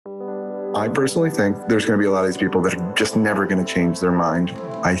I personally think there's going to be a lot of these people that are just never going to change their mind.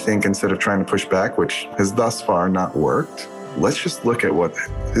 I think instead of trying to push back, which has thus far not worked, let's just look at what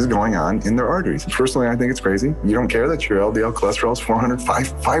is going on in their arteries. Personally, I think it's crazy. You don't care that your LDL cholesterol is 400,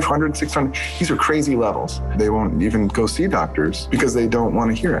 500, 600. These are crazy levels. They won't even go see doctors because they don't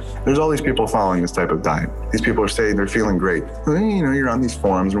want to hear it. There's all these people following this type of diet. These people are saying they're feeling great. You know, you're on these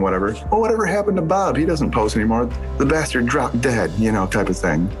forums or whatever. Well, whatever happened to Bob? He doesn't post anymore. The bastard dropped dead, type of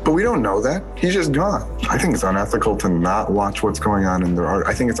thing. But we don't know that. He's just gone. I think it's unethical to not watch what's going on in their art.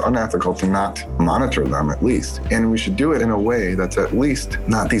 I think it's unethical to not monitor them, at least. And we should do it in a way that's at least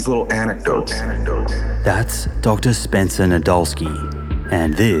not these little anecdotes. That's Dr. Spencer Nadolsky,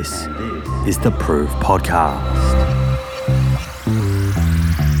 and this is the Proof Podcast.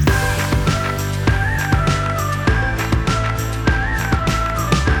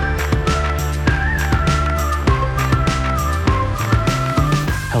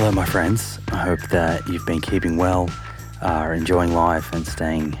 Hello, my friends. I hope that you've been keeping well, are enjoying life and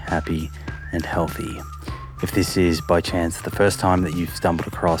staying happy and healthy. If this is by chance the first time that you've stumbled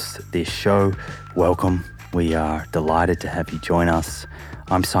across this show, welcome. We are delighted to have you join us.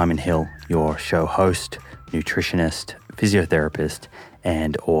 I'm Simon Hill, your show host, nutritionist, physiotherapist,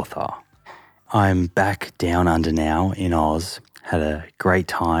 and author. I'm back down under now in Oz. Had a great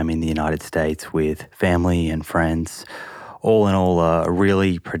time in the United States with family and friends. All in all, a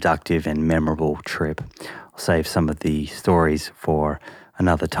really productive and memorable trip. I'll save some of the stories for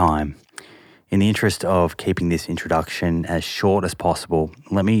another time. In the interest of keeping this introduction as short as possible,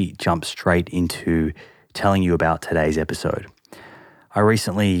 let me jump straight into telling you about today's episode. I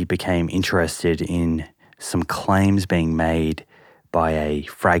recently became interested in some claims being made by a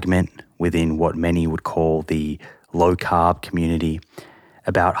fragment within what many would call the low-carb community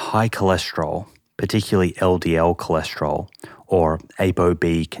about high cholesterol, particularly LDL cholesterol or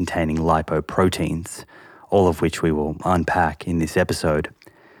ApoB containing lipoproteins, all of which we will unpack in this episode,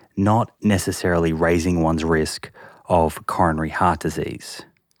 not necessarily raising one's risk of coronary heart disease,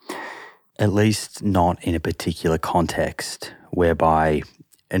 at least not in a particular context whereby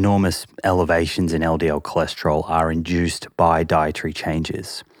enormous elevations in LDL cholesterol are induced by dietary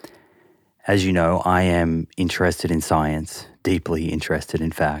changes. As you know, I am interested in science, deeply interested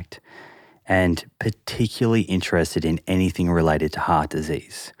in fact, and particularly interested in anything related to heart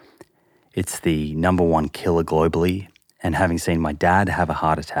disease. It's the number one killer globally, and having seen my dad have a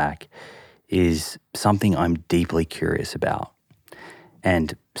heart attack is something I'm deeply curious about.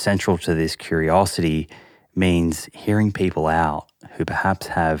 And central to this curiosity means hearing people out who perhaps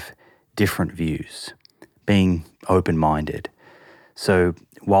have different views, being open-minded. So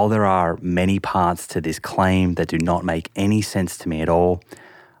while there are many parts to this claim that do not make any sense to me at all,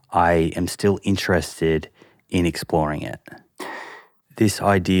 I am still interested in exploring it. This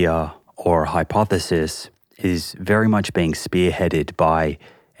idea or hypothesis is very much being spearheaded by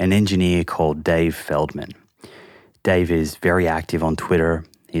an engineer called Dave Feldman. Dave is very active on Twitter.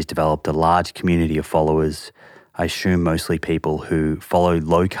 He's developed a large community of followers, I assume mostly people who follow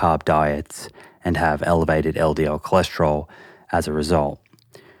low-carb diets and have elevated LDL cholesterol as a result.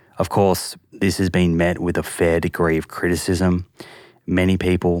 Of course, this has been met with a fair degree of criticism. Many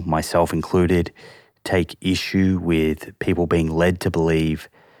people, myself included, take issue with people being led to believe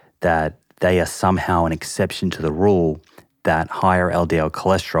that they are somehow an exception to the rule that higher LDL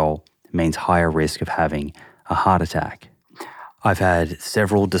cholesterol means higher risk of having a heart attack. I've had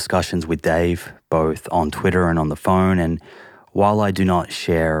several discussions with Dave, both on Twitter and on the phone, and while I do not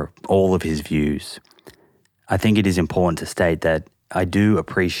share all of his views, I think it is important to state that I do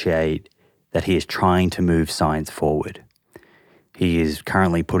appreciate that he is trying to move science forward. He is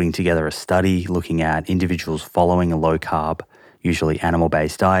currently putting together a study looking at individuals following a low-carb, usually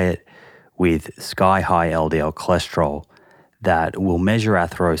animal-based diet, with sky-high LDL cholesterol that will measure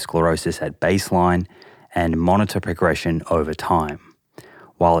atherosclerosis at baseline and monitor progression over time.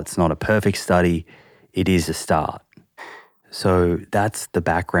 While it's not a perfect study, it is a start. So that's the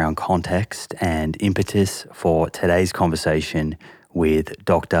background context and impetus for today's conversation with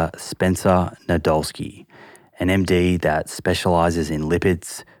Dr. Spencer Nadolsky, an MD that specializes in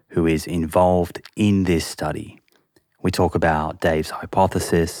lipids who is involved in this study. We talk about Dave's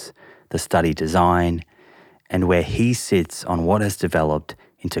hypothesis, the study design, and where he sits on what has developed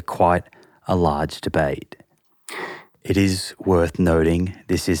into quite a large debate. It is worth noting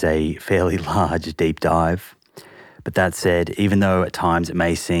this is a fairly large deep dive, but that said, even though at times it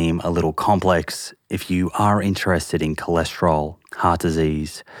may seem a little complex, if you are interested in cholesterol, heart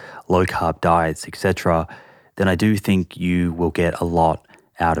disease, low-carb diets, etc., then I do think you will get a lot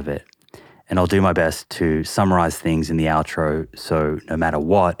out of it. And I'll do my best to summarize things in the outro so no matter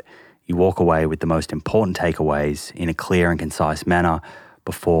what, you walk away with the most important takeaways in a clear and concise manner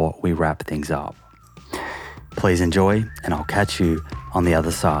before we wrap things up. Please enjoy, and I'll catch you on the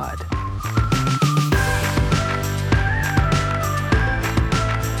other side.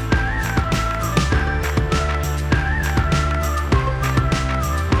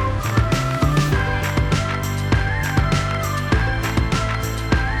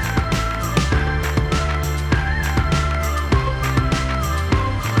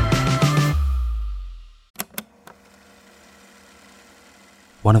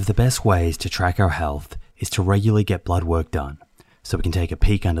 One of the best ways to track our health is to regularly get blood work done, so we can take a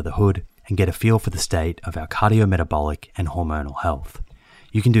peek under the hood and get a feel for the state of our cardiometabolic and hormonal health.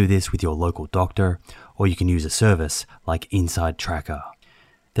 You can do this with your local doctor, or you can use a service like Inside Tracker.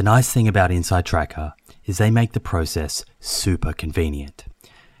 The nice thing about Inside Tracker is they make the process super convenient.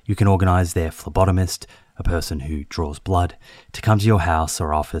 You can organize their phlebotomist, a person who draws blood, to come to your house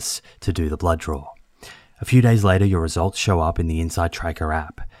or office to do the blood draw. A few days later, your results show up in the Inside Tracker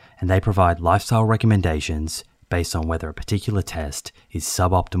app, and they provide lifestyle recommendations based on whether a particular test is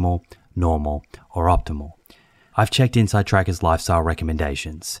suboptimal, normal, or optimal. I've checked Inside Tracker's lifestyle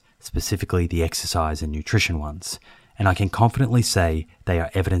recommendations, specifically the exercise and nutrition ones, and I can confidently say they are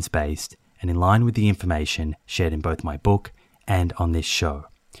evidence-based and in line with the information shared in both my book and on this show.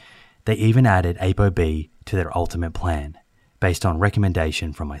 They even added ApoB to their ultimate plan, based on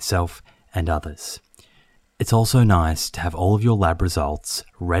recommendation from myself and others. It's also nice to have all of your lab results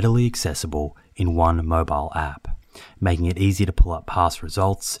readily accessible in one mobile app, making it easy to pull up past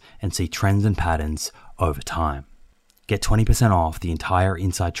results and see trends and patterns over time. Get 20% off the entire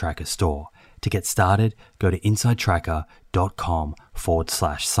Inside Tracker store. To get started, go to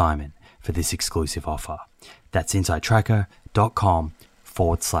insidetracker.com/Simon for this exclusive offer. That's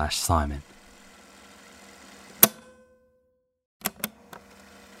insidetracker.com/Simon.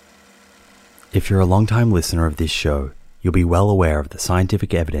 If you're a long-time listener of this show, you'll be well aware of the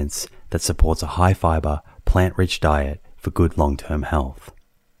scientific evidence that supports a high-fiber, plant-rich diet for good long-term health.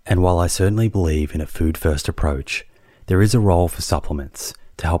 And while I certainly believe in a food-first approach, there is a role for supplements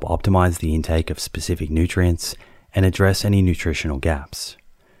to help optimize the intake of specific nutrients and address any nutritional gaps.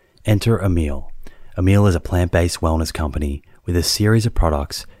 Enter Amil. Amil is a plant-based wellness company with a series of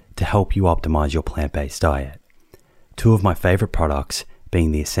products to help you optimize your plant-based diet. Two of my favorite products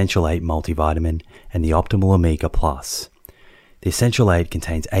being the Essential 8 multivitamin and the Optimal Omega Plus. The Essential 8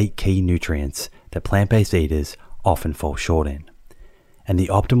 contains 8 key nutrients that plant-based eaters often fall short in. And the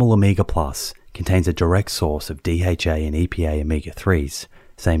Optimal Omega Plus contains a direct source of DHA and EPA omega-3s,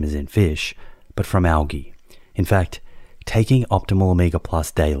 same as in fish, but from algae. In fact, taking Optimal Omega Plus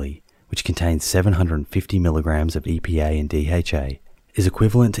daily, which contains 750 milligrams of EPA and DHA, is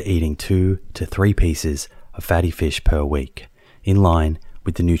equivalent to eating 2 to 3 pieces of fatty fish per week, in line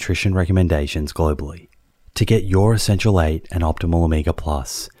with the nutrition recommendations globally. To get your Essential 8 and Optimal Omega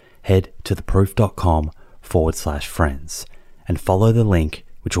Plus, head to theproof.com/friends and follow the link,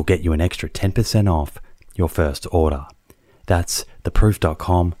 which will get you an extra 10% off your first order. That's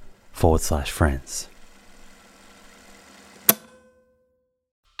theproof.com/friends.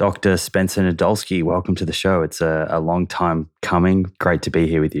 Dr. Spencer Nadolsky, welcome to the show. It's a long time coming. Great to be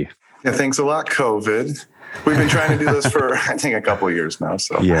here with you. Yeah, thanks a lot, COVID. We've been trying to do this for, I think, a couple of years now.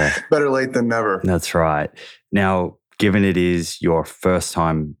 So yeah, better late than never. That's right. Now, given it is your first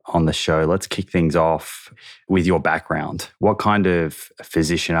time on the show, let's kick things off with your background. What kind of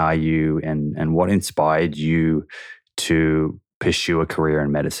physician are you, and what inspired you to pursue a career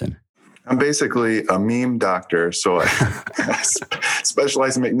in medicine? I'm basically a meme doctor, so I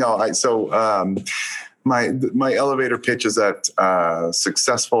specialize in my elevator pitch is that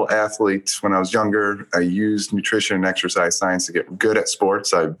successful athlete. When I was younger, I used nutrition and exercise science to get good at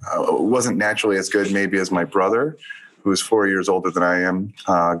sports. I wasn't naturally as good maybe as my brother, who is 4 years older than I am.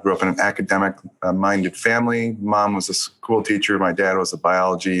 Grew up in an academic-minded family. Mom was a school teacher. My dad was a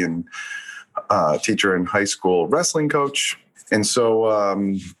biology and teacher and high school wrestling coach. And so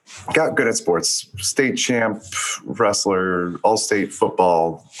got good at sports, state champ, wrestler, all-state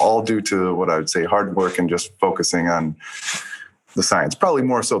football, all due to what I would say hard work and just focusing on the science. Probably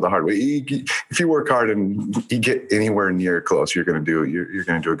more so the hard way. If you work hard and you get anywhere near close, you're going to do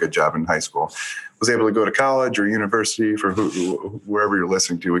a good job in high school. Was able to go to college or university for wherever you're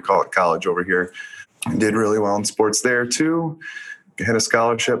listening to. We call it college over here. Did really well in sports there too. Had a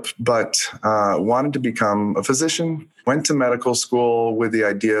scholarship, but wanted to become a physician. Went to medical school with the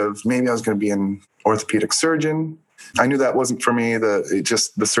idea of maybe I was going to be an orthopedic surgeon. I knew that wasn't for me. The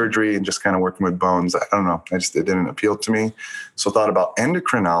surgery and just kind of working with bones. I don't know. It didn't appeal to me. So thought about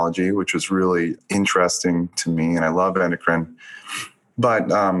endocrinology, which was really interesting to me, and I love endocrine.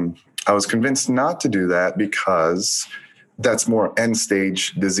 But I was convinced not to do that because that's more end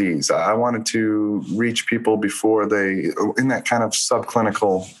stage disease. I wanted to reach people before they, in that kind of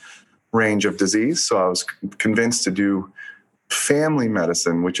subclinical range of disease. So I was convinced to do family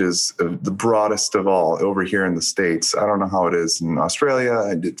medicine, which is the broadest of all over here in the States. I don't know how it is in Australia.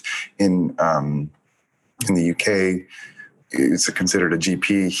 I did in the UK. It's considered a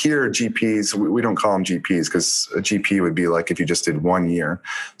GP. Here, GPs, we don't call them GPs because a GP would be like if you just did 1 year.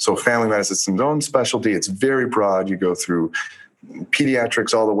 So family medicine is its own specialty. It's very broad. You go through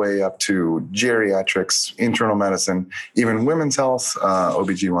pediatrics all the way up to geriatrics, internal medicine, even women's health,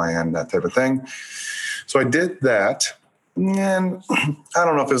 OBGYN, that type of thing. So I did that. And I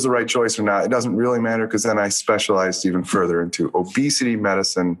don't know if it was the right choice or not. It doesn't really matter because then I specialized even further into obesity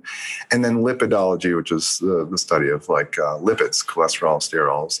medicine and then lipidology, which is the study of like lipids, cholesterol,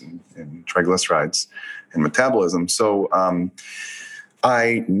 sterols, and triglycerides and metabolism. So I'm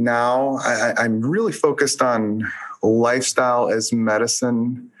really focused on lifestyle as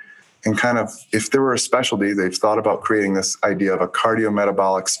medicine. And kind of, if there were a specialty, they've thought about creating this idea of a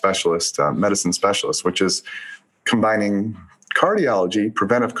cardiometabolic specialist, medicine specialist, which is combining cardiology,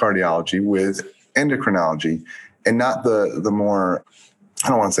 preventive cardiology, with endocrinology, and not the more, I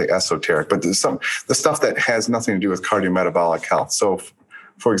don't want to say esoteric, but the stuff that has nothing to do with cardiometabolic health. So,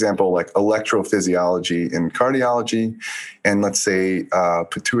 for example, like electrophysiology in cardiology, and let's say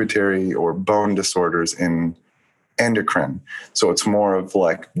pituitary or bone disorders in endocrine. So it's more of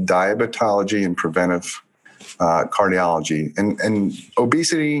like diabetology and preventive cardiology and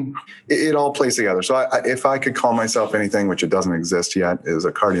obesity. It all plays together. So if I could call myself anything, which it doesn't exist yet, is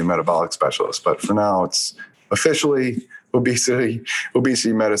a cardiometabolic specialist. But for now, it's officially obesity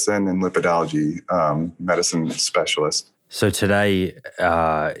medicine and lipidology medicine specialist. So today,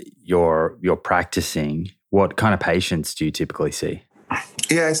 you're practicing. What kind of patients do you typically see?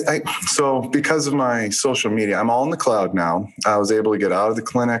 Yeah, so because of my social media, I'm all in the cloud now. I was able to get out of the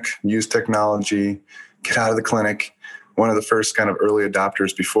clinic, use technology, get out of the clinic. One of the first kind of early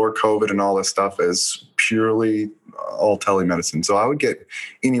adopters before COVID and all this stuff is purely all telemedicine. So I would get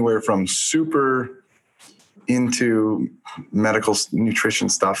anywhere from super into medical nutrition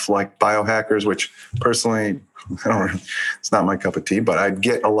stuff like biohackers, which personally, it's not my cup of tea, but I'd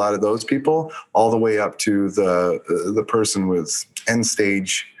get a lot of those people all the way up to the person with end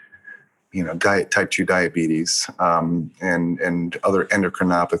stage, type 2 diabetes, and other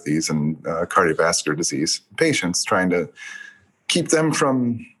endocrinopathies and cardiovascular disease patients, trying to keep them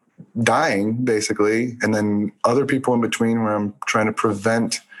from dying, basically. And then other people in between where I'm trying to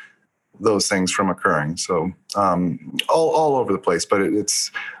prevent those things from occurring. So all over the place, but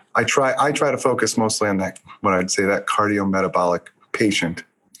I try to focus mostly on that, what I'd say, that cardiometabolic patient,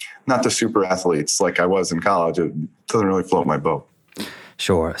 not the super athletes like I was in college. It doesn't really float my boat.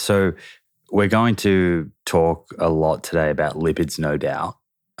 Sure. So we're going to talk a lot today about lipids, no doubt.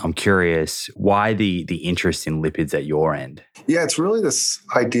 I'm curious, why the interest in lipids at your end? Yeah, it's really this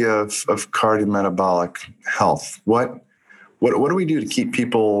idea of cardiometabolic health. What do we do to keep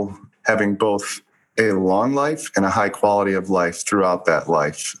people having both a long life and a high quality of life throughout that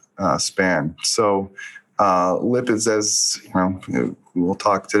life span? So lipids, as we'll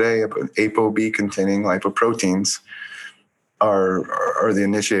talk today about ApoB containing lipoproteins, are the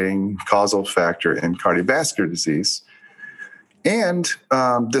initiating causal factor in cardiovascular disease. And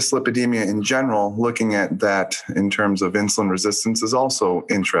dyslipidemia in general, looking at that in terms of insulin resistance is also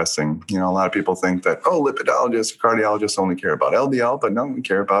interesting. A lot of people think that, lipidologists, cardiologists only care about LDL, but no, we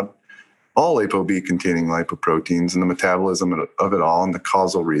care about all ApoB containing lipoproteins and the metabolism of it all and the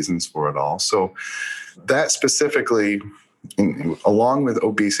causal reasons for it all. So that specifically, along with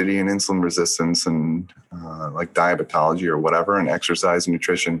obesity and insulin resistance and like diabetology or whatever, and exercise and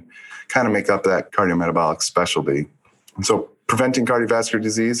nutrition, kind of make up that cardiometabolic specialty. And so preventing cardiovascular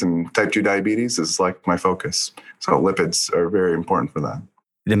disease and type 2 diabetes is like my focus. So lipids are very important for that.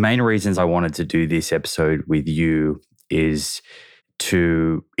 The main reasons I wanted to do this episode with you is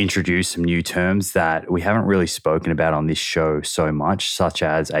to introduce some new terms that we haven't really spoken about on this show so much, such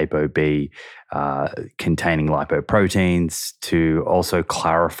as ApoB containing lipoproteins, to also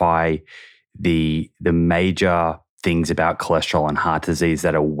clarify the major things about cholesterol and heart disease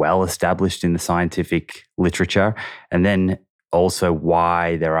that are well established in the scientific literature, and then also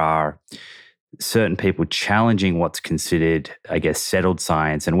why there are certain people challenging what's considered, I guess, settled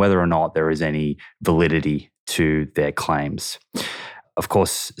science and whether or not there is any validity to their claims. Of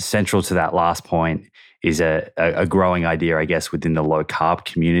course, central to that last point is a growing idea, I guess, within the low-carb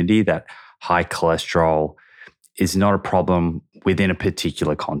community that high cholesterol is not a problem within a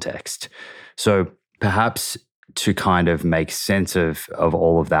particular context. So perhaps to kind of make sense of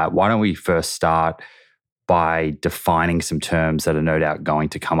all of that, why don't we first start by defining some terms that are no doubt going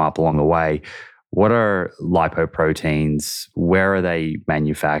to come up along the way. What are lipoproteins? Where are they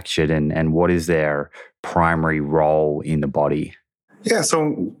manufactured? And what is their primary role in the body? Yeah,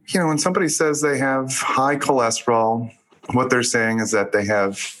 so, when somebody says they have high cholesterol, what they're saying is that they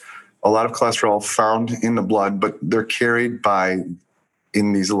have a lot of cholesterol found in the blood, but they're carried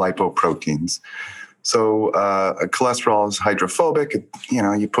in these lipoproteins. So cholesterol is hydrophobic.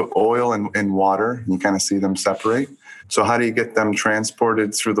 You put oil and water, and you kind of see them separate. So how do you get them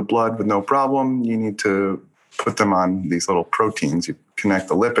transported through the blood with no problem? You need to put them on these little proteins. You connect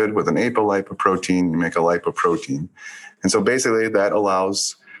the lipid with an apolipoprotein, you make a lipoprotein. And so basically that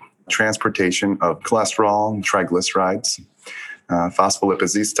allows transportation of cholesterol and triglycerides,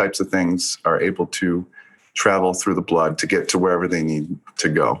 phospholipids. These types of things are able to travel through the blood to get to wherever they need to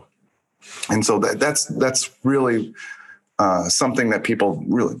go. And so that's really something that people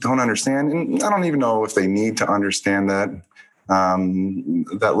really don't understand. And I don't even know if they need to understand that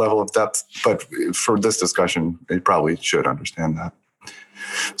level of depth. But for this discussion, they probably should understand that.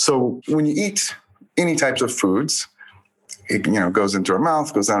 So when you eat any types of foods, it goes into our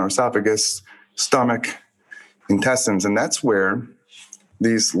mouth, goes down our esophagus, stomach, intestines, and that's where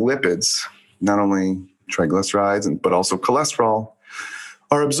these lipids, not only triglycerides but also cholesterol,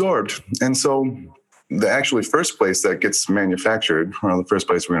 are absorbed. And so the actually first place that gets manufactured, or the first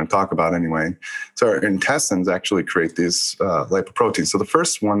place we're going to talk about anyway, so our intestines actually create these lipoproteins. So the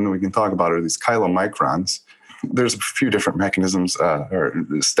first one we can talk about are these chylomicrons. There's a few different mechanisms or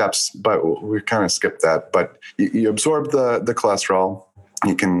steps, but we kind of skipped that. But you absorb the cholesterol,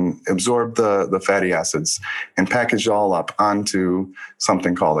 you can absorb the fatty acids and package it all up onto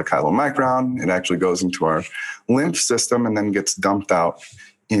something called a chylomicron. It actually goes into our lymph system and then gets dumped out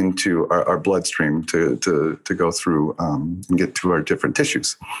into our bloodstream to go through and get to our different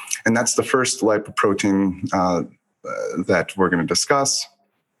tissues. And that's the first lipoprotein that we're going to discuss.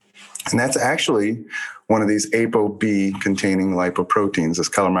 And that's actually one of these ApoB containing lipoproteins, this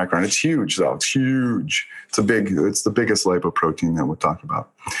chylomicron. It's huge, though. It's huge. It's the biggest lipoprotein that we'll talk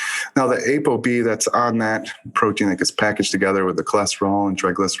about. Now, the ApoB that's on that protein that gets packaged together with the cholesterol and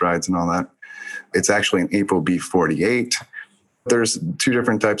triglycerides and all that, it's actually an ApoB48. There's two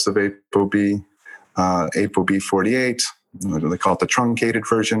different types of ApoB. ApoB48, they call it the truncated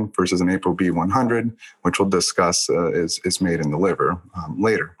version, versus an ApoB100, which we'll discuss is made in the liver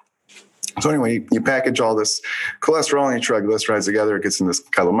later. So anyway, you package all this cholesterol and your triglycerides together. It gets in this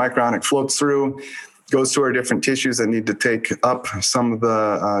chylomicron. It floats through, goes to our different tissues that need to take up some of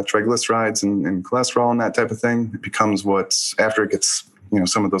the triglycerides and cholesterol and that type of thing. It becomes after it gets,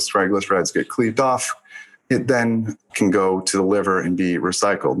 some of those triglycerides get cleaved off, it then can go to the liver and be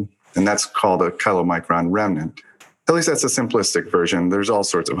recycled. And that's called a chylomicron remnant. At least that's a simplistic version. There's all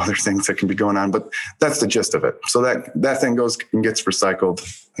sorts of other things that can be going on, but that's the gist of it. So that thing goes and gets recycled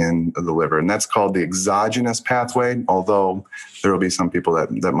in the liver, and that's called the exogenous pathway, although there will be some people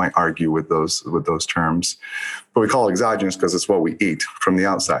that might argue with those terms. But we call it exogenous because it's what we eat from the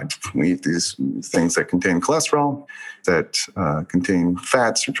outside. We eat these things that contain cholesterol, that contain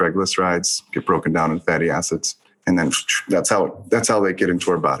fats or triglycerides, get broken down into fatty acids, and then that's how they get into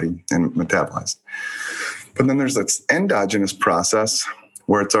our body and metabolized. But then there's this endogenous process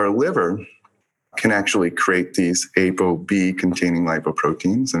where it's our liver can actually create these ApoB containing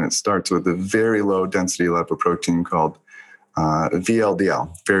lipoproteins. And it starts with a very low density lipoprotein called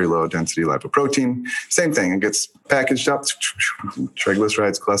VLDL, very low density lipoprotein. Same thing, it gets packaged up,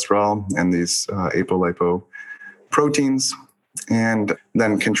 triglycerides, cholesterol, and these apolipoproteins, and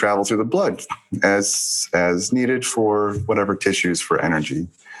then can travel through the blood as needed for whatever tissues for energy.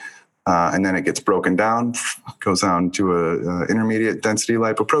 And then it gets broken down, goes down to a intermediate density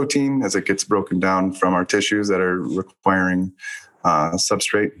lipoprotein as it gets broken down from our tissues that are requiring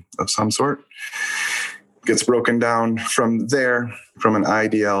substrate of some sort. Gets broken down from there, from an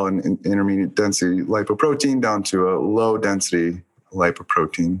IDL and intermediate density lipoprotein down to a low density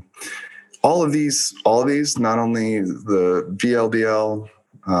lipoprotein. All of these, not only the VLDL,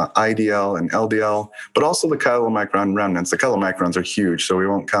 IDL and LDL, but also the chylomicron remnants. The chylomicrons are huge, so we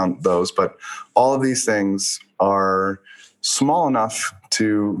won't count those, but all of these things are small enough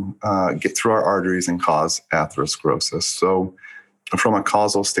to get through our arteries and cause atherosclerosis. So from a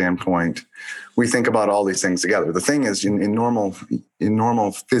causal standpoint, we think about all these things together. The thing is, in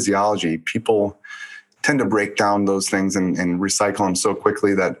normal physiology, people tend to break down those things and recycle them so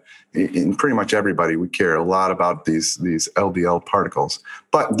quickly that in pretty much everybody, we care a lot about these LDL particles.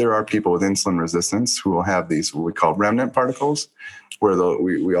 But there are people with insulin resistance who will have these, what we call remnant particles, where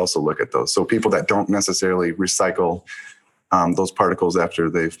we also look at those. So people that don't necessarily recycle those particles after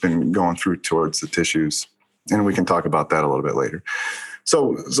they've been going through towards the tissues. And we can talk about that a little bit later.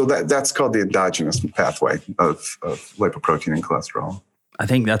 So that's called the endogenous pathway of lipoprotein and cholesterol. I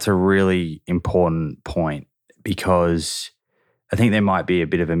think that's a really important point, because I think there might be a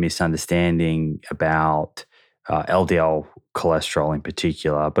bit of a misunderstanding about LDL cholesterol in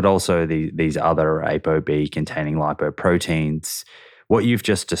particular, but also these other ApoB containing lipoproteins. What you've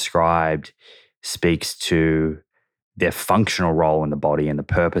just described speaks to their functional role in the body and the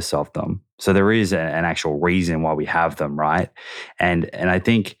purpose of them. So there is an actual reason why we have them, right? And I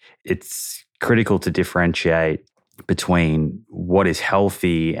think it's critical to differentiate between what is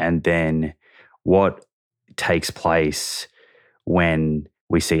healthy and then what takes place when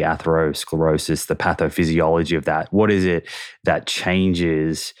we see atherosclerosis, the pathophysiology of that. What is it that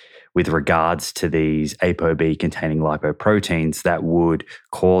changes with regards to these ApoB containing lipoproteins that would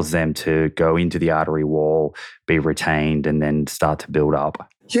cause them to go into the artery wall, be retained, and then start to build up?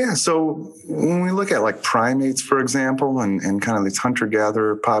 Yeah, so when we look at like primates, for example, and kind of these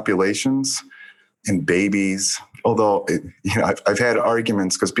hunter-gatherer populations and babies, although I've had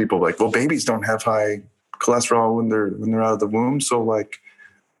arguments because people are like, well, babies don't have high cholesterol when they're out of the womb, so like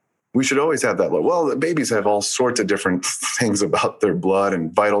we should always have that low. Well, the babies have all sorts of different things about their blood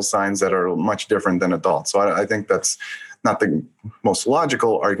and vital signs that are much different than adults. So I think that's not the most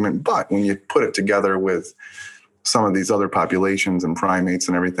logical argument, but when you put it together with some of these other populations and primates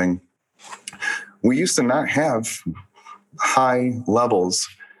and everything, we used to not have high levels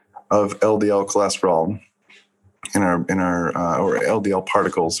of LDL cholesterol in our or LDL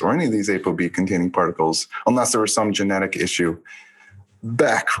particles or any of these ApoB containing particles, unless there was some genetic issue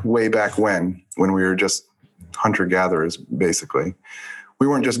way back when we were just hunter gatherers, basically. We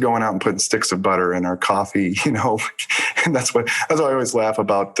weren't just going out and putting sticks of butter in our coffee, and that's why I always laugh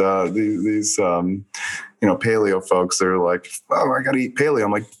about these paleo folks. They're like, oh, I got to eat paleo.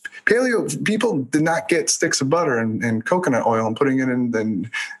 I'm like, paleo people did not get sticks of butter and coconut oil and putting it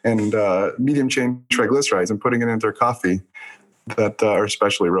in and medium chain triglycerides and putting it into their coffee that are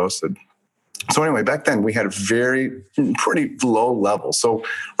specially roasted. So anyway, back then we had pretty low levels. So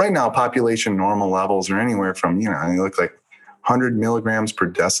right now, population normal levels are anywhere from, you look like 100 milligrams per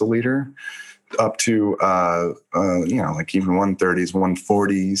deciliter up to, like even 130s,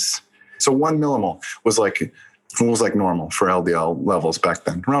 140s. So 1 millimole was like normal for LDL levels back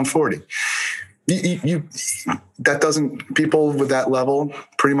then, around 40. People with that level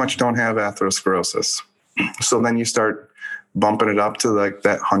pretty much don't have atherosclerosis. So then you start bumping it up to like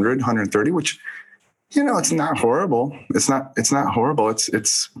that 100, 130, which, it's not horrible. It's not horrible.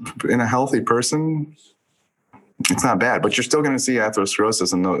 It's in a healthy person, it's not bad, but you're still going to see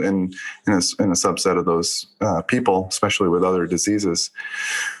atherosclerosis in a subset of those people, especially with other diseases.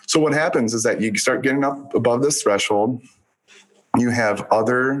 So what happens is that you start getting up above this threshold. You have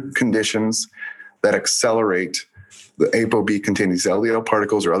other conditions that accelerate the ApoB containing these LDL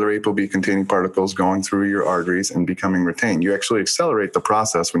particles or other ApoB containing particles going through your arteries and becoming retained. You actually accelerate the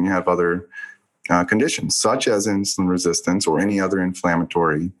process when you have other conditions, such as insulin resistance or any other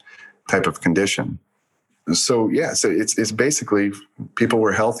inflammatory type of condition. So it's basically people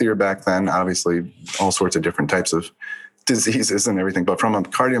were healthier back then, obviously all sorts of different types of diseases and everything. But from a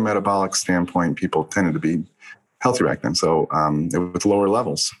cardiometabolic standpoint, people tended to be healthier back then. So with lower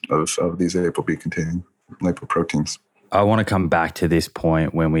levels of these ApoB containing lipoproteins. I want to come back to this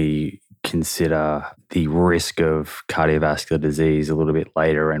point when we consider the risk of cardiovascular disease a little bit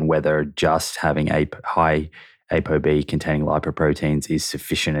later and whether just having high ApoB containing lipoproteins is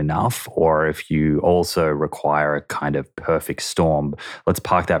sufficient enough, or if you also require a kind of perfect storm. Let's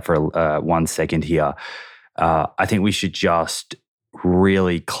park that for 1 second here. I think we should just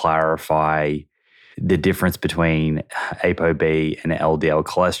really clarify the difference between ApoB and LDL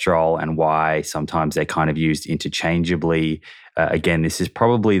cholesterol and why sometimes they're kind of used interchangeably. Again, this is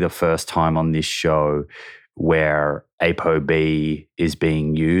probably the first time on this show where ApoB is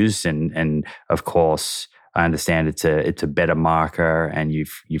being used, and of course, I understand it's a better marker, and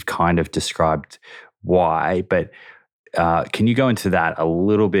you've kind of described why. But can you go into that a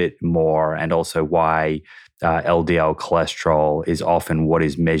little bit more, and also why LDL cholesterol is often what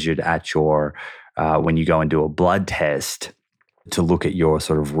is measured at your when you go and do a blood test to look at your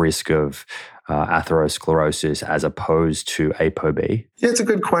sort of risk of atherosclerosis as opposed to ApoB? Yeah, it's a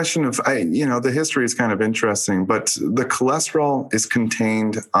good question. The history is kind of interesting, but the cholesterol is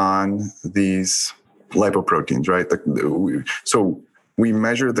contained on these lipoproteins, right? So we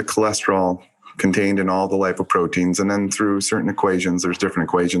measure the cholesterol contained in all the lipoproteins, and then through certain equations, there's different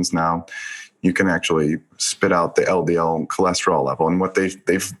equations now, you can actually spit out the LDL cholesterol level. And what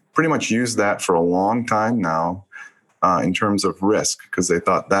they've pretty much used that for a long time now in terms of risk, because they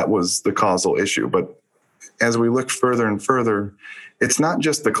thought that was the causal issue. But as we look further and further, it's not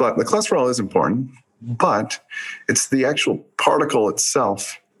just the cholesterol is important, but it's the actual particle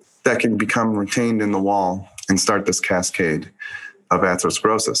itself that can become retained in the wall and start this cascade of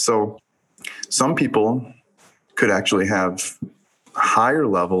atherosclerosis. So some people could actually have higher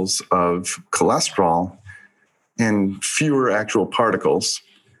levels of cholesterol and fewer actual particles,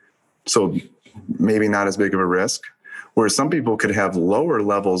 so maybe not as big of a risk. Whereas some people could have lower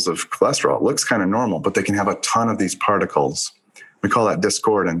levels of cholesterol. It looks kind of normal, but they can have a ton of these particles. We call that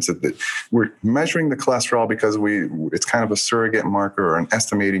discordance. We're measuring the cholesterol because it's kind of a surrogate marker or an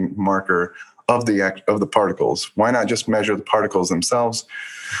estimating marker of the particles. Why not just measure the particles themselves?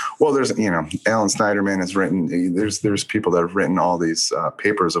 Well, there's, Alan Snyderman has written, there's people that have written all these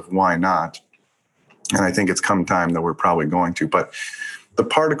papers of why not. And I think it's come time that we're probably going to. But the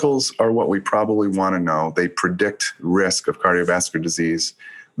particles are what we probably want to know. They predict risk of cardiovascular disease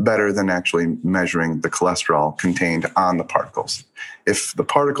better than actually measuring the cholesterol contained on the particles. If the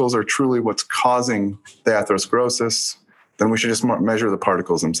particles are truly what's causing the atherosclerosis, then we should just measure the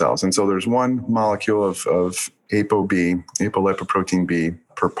particles themselves. And so there's one molecule of ApoB, apolipoprotein B,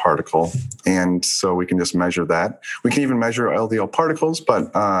 per particle. And so we can just measure that. We can even measure LDL particles,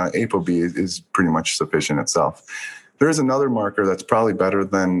 but ApoB is pretty much sufficient itself. There is another marker that's probably better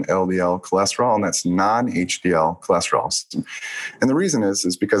than LDL cholesterol, and that's non-HDL cholesterol. And the reason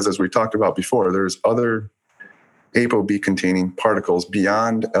is because, as we talked about before, there's other ApoB-containing particles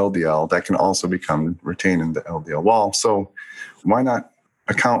beyond LDL that can also become retained in the LDL wall. So why not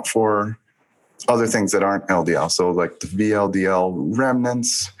account for other things that aren't LDL? So like the VLDL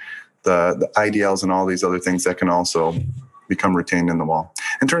remnants, the IDLs, and all these other things that can also become retained in the wall.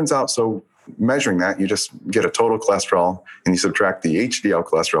 And turns out, so measuring that, you just get a total cholesterol and you subtract the HDL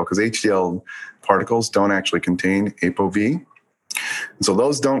cholesterol, because HDL particles don't actually contain ApoB. And so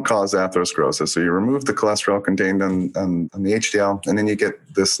those don't cause atherosclerosis. So you remove the cholesterol contained on the HDL, and then you get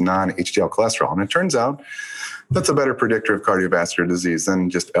this non-HDL cholesterol. And it turns out that's a better predictor of cardiovascular disease than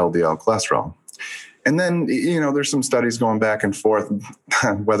just LDL cholesterol. And then, there's some studies going back and forth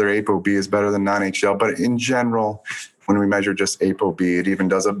whether ApoB is better than non-HDL. But in general, when we measure just ApoB, it even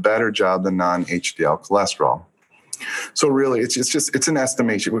does a better job than non-HDL cholesterol. So really, it's an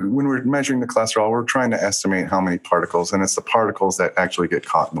estimation. When we're measuring the cholesterol, we're trying to estimate how many particles, and it's the particles that actually get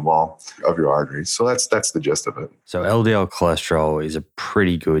caught in the wall of your arteries. So that's the gist of it. So LDL cholesterol is a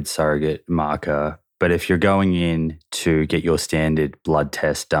pretty good surrogate marker, but if you're going in to get your standard blood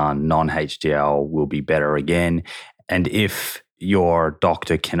test done, non-HDL will be better again. And if your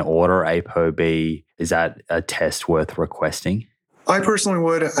doctor can order ApoB, is that a test worth requesting? I personally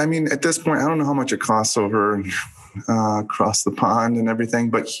would. I mean, at this point, I don't know how much it costs over across the pond and everything,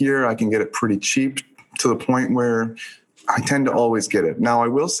 but here I can get it pretty cheap to the point where I tend to always get it. Now, I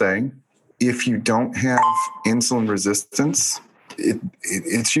will say, if you don't have insulin resistance,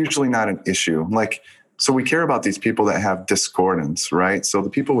 it's usually not an issue. So we care about these people that have discordance, right? So the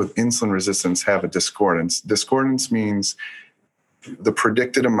people with insulin resistance have a discordance. Discordance means the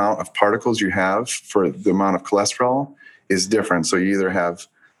predicted amount of particles you have for the amount of cholesterol is different. So you have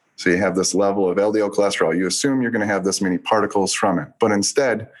this level of LDL cholesterol. You assume you're going to have this many particles from it. But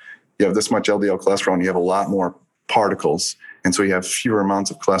instead, you have this much LDL cholesterol and you have a lot more particles. And so you have fewer amounts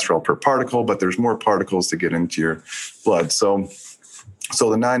of cholesterol per particle, but there's more particles to get into your blood. So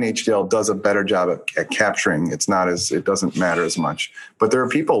the non-HDL does a better job at capturing. It doesn't matter as much. But there are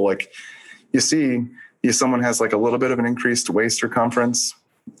people someone has like a little bit of an increased waist circumference.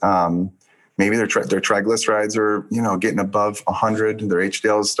 Maybe their triglycerides are, getting above 100. Their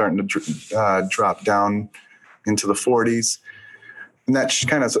HDL is starting to drop down into the 40s. And that's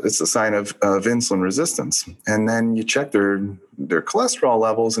it's a sign of insulin resistance. And then you check their cholesterol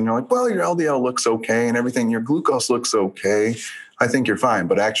levels and you're like, well, your LDL looks okay and everything. Your glucose looks okay. I think you're fine.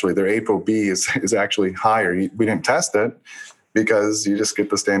 But actually their ApoB is actually higher. We didn't test it because you just get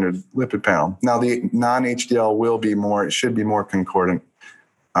the standard lipid panel. Now the non-HDL it should be more concordant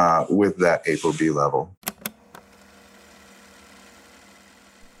with that ApoB level.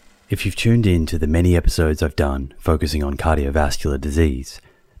 If you've tuned in to the many episodes I've done focusing on cardiovascular disease,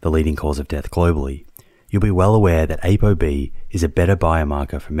 the leading cause of death globally, you'll be well aware that ApoB is a better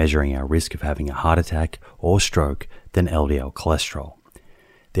biomarker for measuring our risk of having a heart attack or stroke than LDL cholesterol.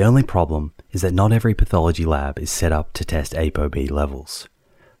 The only problem is that not every pathology lab is set up to test ApoB levels.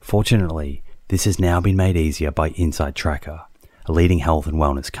 Fortunately, This has now been made easier by Inside Tracker, a leading health and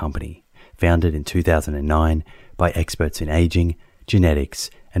wellness company, founded in 2009 by experts in aging, genetics,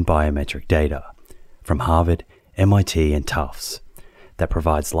 and biometric data from Harvard, MIT, and Tufts that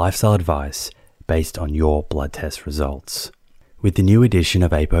provides lifestyle advice based on your blood test results. With the new edition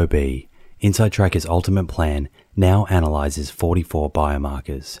of ApoB, Inside Tracker's Ultimate Plan now analyzes 44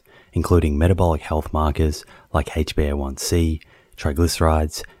 biomarkers, including metabolic health markers like HbA1c,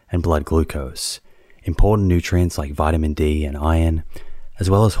 triglycerides, and blood glucose, important nutrients like vitamin D and iron, as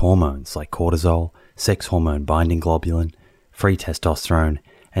well as hormones like cortisol, sex hormone binding globulin, free testosterone,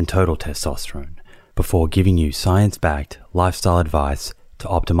 and total testosterone, before giving you science-backed lifestyle advice to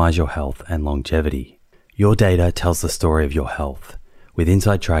optimize your health and longevity. Your data tells the story of your health. With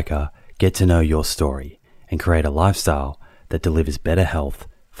Inside Tracker, get to know your story and create a lifestyle that delivers better health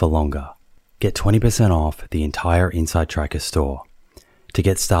for longer. Get 20% off the entire Inside Tracker store. To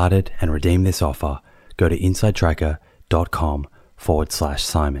get started and redeem this offer, go to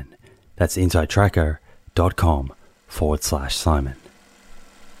insidetracker.com/Simon. That's insidetracker.com/Simon.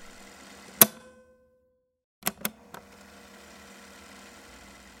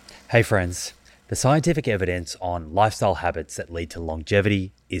 Hey friends, the scientific evidence on lifestyle habits that lead to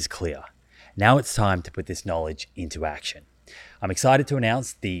longevity is clear. Now it's time to put this knowledge into action. I'm excited to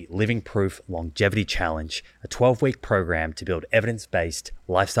announce the Living Proof Longevity Challenge, a 12-week program to build evidence-based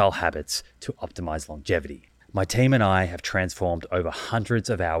lifestyle habits to optimize longevity. My team and I have transformed over hundreds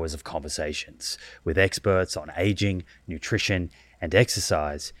of hours of conversations with experts on aging, nutrition, and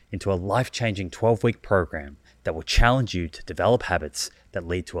exercise into a life-changing 12-week program that will challenge you to develop habits that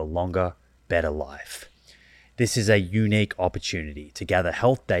lead to a longer, better life. This is a unique opportunity to gather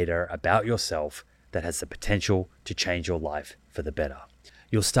health data about yourself that has the potential to change your life for the better.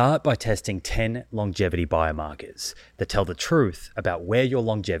 You'll start by testing 10 longevity biomarkers that tell the truth about where your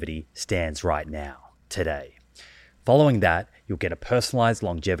longevity stands right now, today. Following that, you'll get a personalized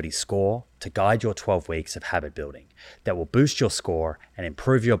longevity score to guide your 12 weeks of habit building that will boost your score and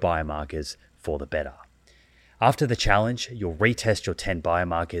improve your biomarkers for the better. After the challenge, you'll retest your 10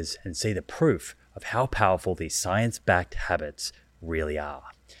 biomarkers and see the proof of how powerful these science-backed habits really are.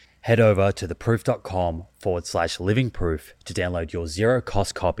 Head over to theproof.com/livingproof to download your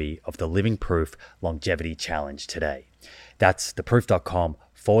zero-cost copy of the Living Proof Longevity Challenge today. That's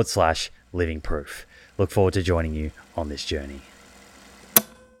theproof.com/livingproof. Look forward to joining you on this journey.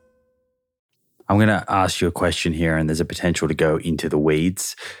 I'm going to ask you a question here, and there's a potential to go into the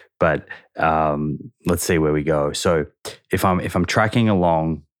weeds, but let's see where we go. So if I'm tracking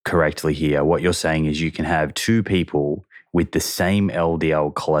along correctly here, what you're saying is you can have two people with the same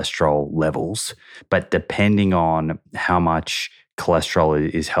LDL cholesterol levels, but depending on how much cholesterol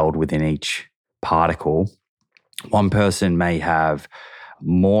is held within each particle, one person may have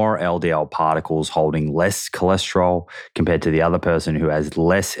more LDL particles holding less cholesterol compared to the other person who has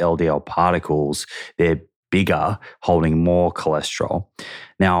less LDL particles. They're bigger, holding more cholesterol.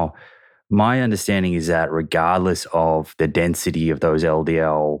 Now, my understanding is that regardless of the density of those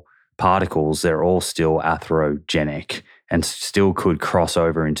LDL particles, they're all still atherogenic and still could cross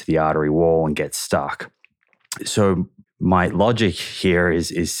over into the artery wall and get stuck. So my logic here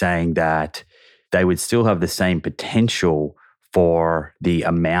is saying that they would still have the same potential for the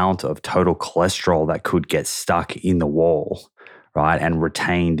amount of total cholesterol that could get stuck in the wall, right, and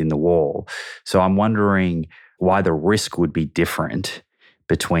retained in the wall. So I'm wondering why the risk would be different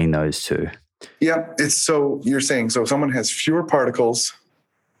between those two. Yeah, you're saying, so someone has fewer particles,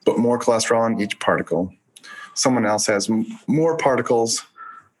 but more cholesterol in each particle. Someone else has more particles,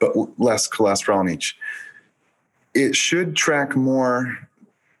 but less cholesterol in each. It should track more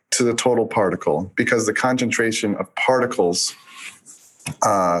to the total particle because the concentration of particles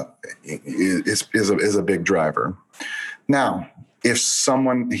is a big driver. Now,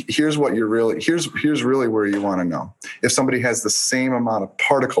 here's really where you want to know. If somebody has the same amount of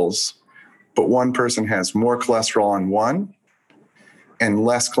particles, but one person has more cholesterol on one and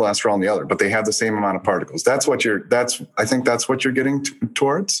less cholesterol on the other, but they have the same amount of particles. I think that's what you're getting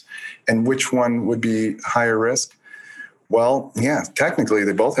towards. And which one would be higher risk? Well, yeah, technically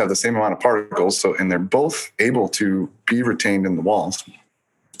they both have the same amount of particles, and they're both able to be retained in the walls.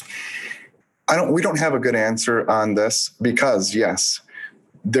 We don't have a good answer on this because, yes,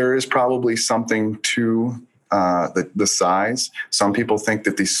 there is probably something to the size. Some people think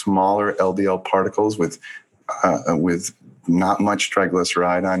that these smaller LDL particles with not much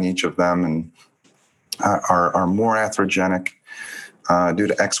triglyceride on each of them and are more atherogenic due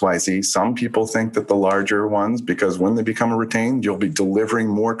to XYZ. Some people think that the larger ones, because when they become retained, you'll be delivering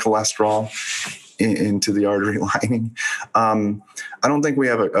more cholesterol into the artery lining. I don't think we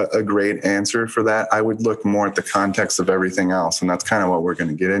have a great answer for that. I would look more at the context of everything else, and that's kind of what we're going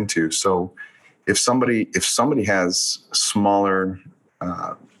to get into. So if somebody has smaller,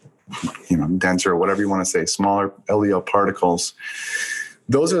 denser, whatever you want to say, smaller LDL particles,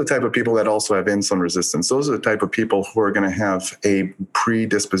 those are the type of people that also have insulin resistance. Those are the type of people who are going to have a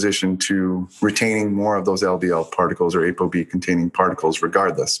predisposition to retaining more of those LDL particles or ApoB-containing particles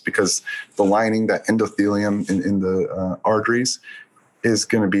regardless, because the lining, that endothelium in the arteries, is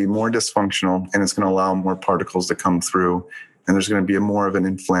going to be more dysfunctional, and it's going to allow more particles to come through. And there's going to be more of an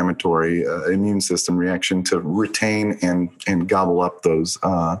inflammatory immune system reaction to retain and gobble up those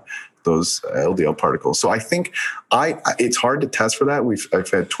LDL particles. So I think it's hard to test for that. I've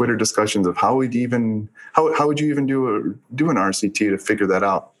had Twitter discussions of how would you even do an RCT to figure that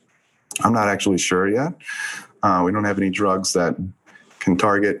out. I'm not actually sure yet. We don't have any drugs that can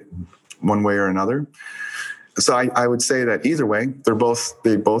target one way or another. So I would say that either way, they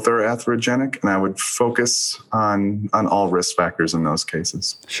both are atherogenic, and I would focus on all risk factors in those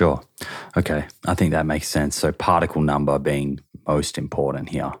cases. Sure. Okay. I think that makes sense. So particle number being most important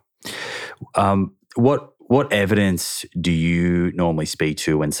here. What evidence do you normally speak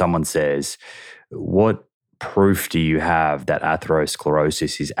to when someone says, what proof do you have that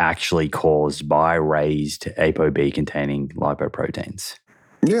atherosclerosis is actually caused by raised ApoB-containing lipoproteins?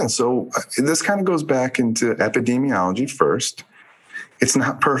 Yeah, so this kind of goes back into epidemiology first. It's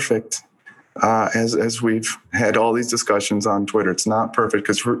not perfect. As we've had all these discussions on Twitter, it's not perfect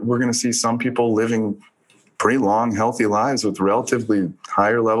because we're going to see some people living pretty long, healthy lives with relatively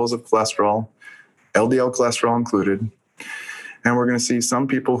higher levels of cholesterol, LDL cholesterol included. And we're going to see some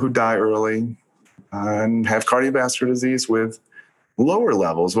people who die early and have cardiovascular disease with lower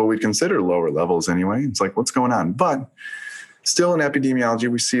levels, what we consider lower levels anyway. It's like, what's going on? But still in epidemiology,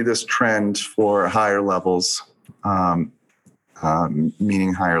 we see this trend for higher levels,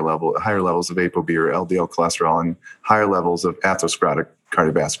 meaning higher levels of ApoB or LDL cholesterol and higher levels of atherosclerotic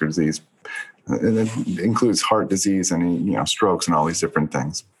cardiovascular disease. And it includes heart disease and strokes and all these different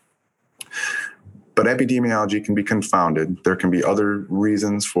things. But epidemiology can be confounded. There can be other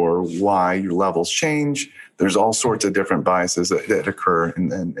reasons for why your levels change. There's all sorts of different biases that occur,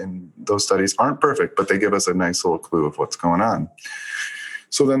 and those studies aren't perfect, but they give us a nice little clue of what's going on.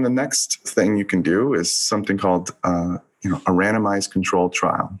 So then the next thing you can do is something called a randomized controlled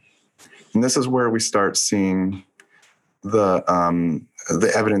trial. And this is where we start seeing the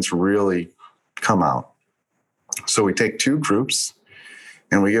evidence really come out. So we take two groups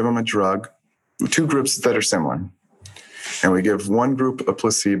and we give them a drug, two groups that are similar. And we give one group a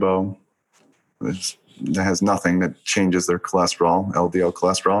placebo that has nothing that changes their cholesterol, LDL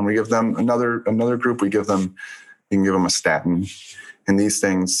cholesterol. And we give them another group, you can give them a statin. And these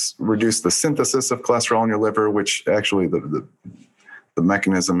things reduce the synthesis of cholesterol in your liver, which actually the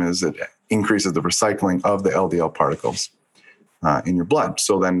mechanism is it increases the recycling of the LDL particles in your blood.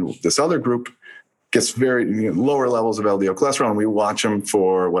 So then this other group gets very lower levels of LDL cholesterol, and we watch them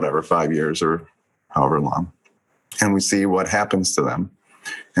for 5 years or however long. And we see what happens to them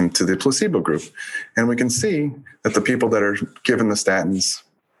and to the placebo group. And we can see that the people that are given the statins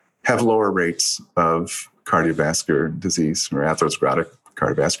have lower rates of cardiovascular disease or atherosclerotic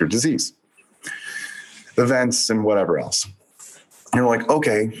cardiovascular disease, events, and whatever else. You're like,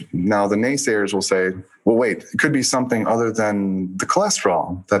 okay, now the naysayers will say, well, wait, it could be something other than the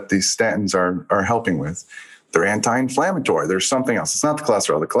cholesterol that these statins are helping with. They're anti-inflammatory. There's something else. It's not the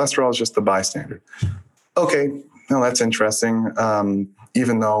cholesterol. The cholesterol is just the bystander. Okay, no, that's interesting.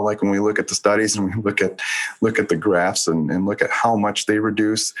 Even though, like, when we look at the studies and we look at the graphs and look at how much they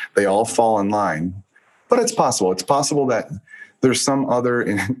reduce, they all fall in line. But it's possible. It's possible that there's some other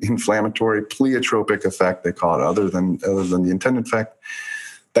inflammatory pleiotropic effect, they call it, other than the intended effect,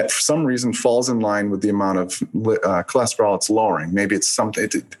 that for some reason falls in line with the amount of cholesterol it's lowering. Maybe it's something.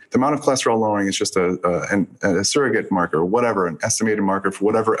 The amount of cholesterol lowering is just a surrogate marker, whatever, an estimated marker for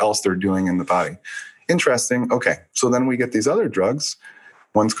whatever else they're doing in the body. Interesting. Okay, so then we get these other drugs.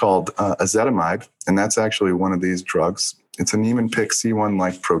 One's called ezetimibe, and that's actually one of these drugs. It's a Niemann-Pick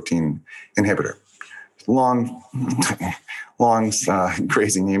C1-like protein inhibitor. Long,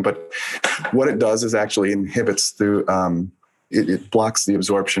 crazy name, but what it does is actually inhibits through. It blocks the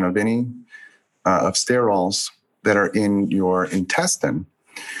absorption of any of sterols that are in your intestine.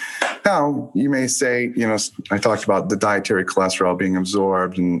 Now, you may say, I talked about the dietary cholesterol being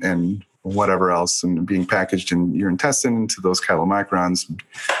absorbed and whatever else and being packaged in your intestine into those chylomicrons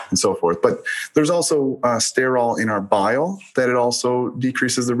and so forth. But there's also sterol in our bile that it also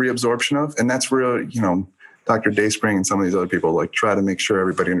decreases the reabsorption of. And that's where, Dr. Dayspring and some of these other people like try to make sure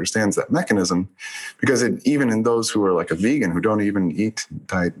everybody understands that mechanism, because even in those who are like a vegan, who don't even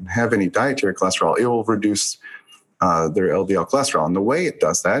have any dietary cholesterol, it will reduce their LDL cholesterol. And the way it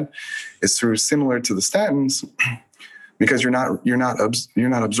does that is through, similar to the statins, because you're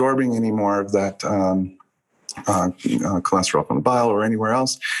not absorbing any more of that cholesterol from the bile or anywhere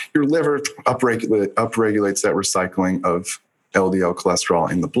else. Your liver upregulates that recycling of LDL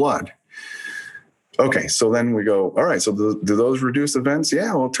cholesterol in the blood. Okay, so then we go, all right, so do those reduce events?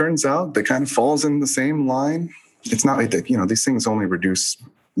 Yeah, well, it turns out they kind of falls in the same line. It's not like that, these things only reduce,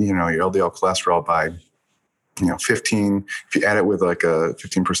 your LDL cholesterol by, 15. If you add it with like a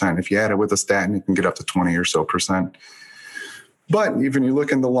 15%, if you add it with a statin, you can get up to 20 or so percent. But even you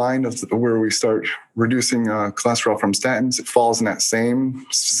look in the line of where we start reducing cholesterol from statins, it falls in that same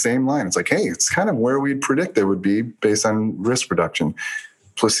line. It's like, hey, it's kind of where we'd predict it would be based on risk reduction.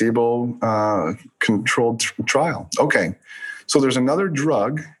 Placebo controlled trial. Okay, so there's another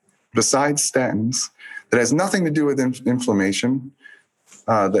drug besides statins that has nothing to do with inflammation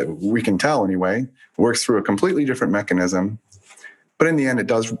that we can tell anyway, works through a completely different mechanism. But in the end, it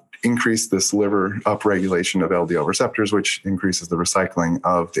does increase this liver upregulation of LDL receptors, which increases the recycling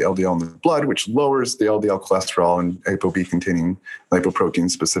of the LDL in the blood, which lowers the LDL cholesterol and ApoB-containing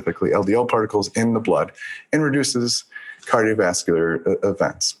lipoproteins, specifically LDL particles in the blood, and reduces cardiovascular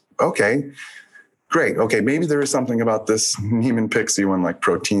events. Okay, great. Okay, maybe there is something about this Niemann-Pick C1 like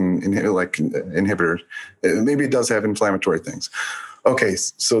protein inhibitor. Maybe it does have inflammatory things. Okay,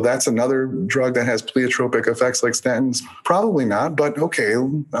 so that's another drug that has pleiotropic effects like statins? Probably not, but okay,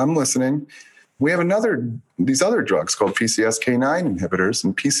 I'm listening. We have these other drugs called PCSK9 inhibitors,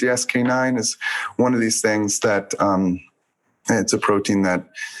 and PCSK9 is one of these things that it's a protein that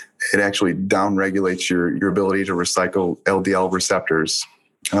it actually downregulates your ability to recycle LDL receptors,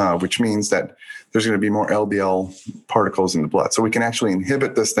 which means that there's going to be more LDL particles in the blood. So we can actually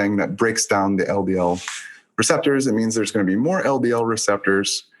inhibit this thing that breaks down the LDL receptors. It means there's going to be more LDL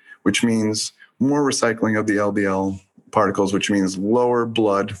receptors, which means more recycling of the LDL particles, which means lower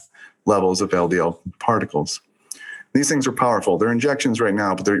blood levels of LDL particles. These things are powerful. They're injections right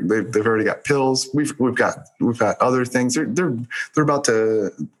now, but they've already got pills. We've got other things. They're about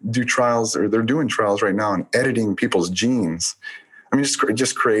to do trials, or they're doing trials right now on editing people's genes. I mean,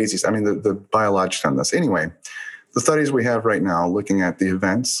 just crazy. I mean, the biologics on this. Anyway, the studies we have right now looking at the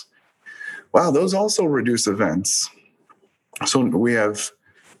events. Wow, those also reduce events. So we have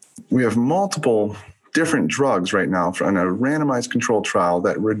multiple different drugs right now in a randomized controlled trial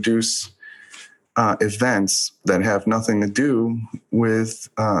that reduce events that have nothing to do with,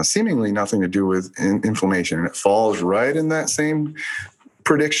 seemingly nothing to do with inflammation. And it falls right in that same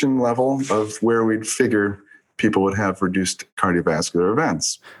prediction level of where we'd figure people would have reduced cardiovascular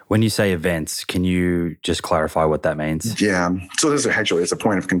events. When you say events, can you just clarify what that means? Yeah. So this is actually, it's a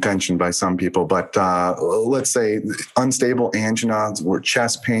point of contention by some people, but let's say unstable angina or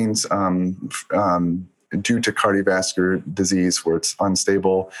chest pains due to cardiovascular disease where it's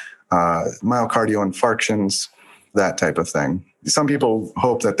unstable, myocardial infarctions, that type of thing. Some people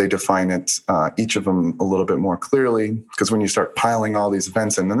hope that they define it, each of them a little bit more clearly, because when you start piling all these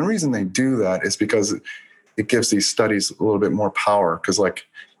events in, and the reason they do that is because it gives these studies a little bit more power. Because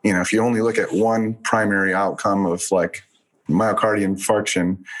if you only look at one primary outcome of like myocardial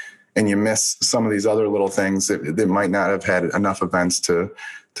infarction and you miss some of these other little things, they might not have had enough events to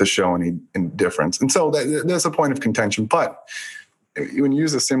show any difference. And so that's a point of contention. But when you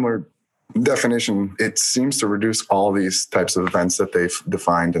use a similar definition, it seems to reduce all these types of events that they've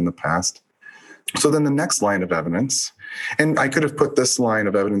defined in the past. So then the next line of evidence, and I could have put this line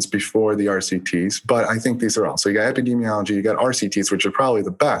of evidence before the RCTs, but I think these are all. So you got epidemiology, you got RCTs, which are probably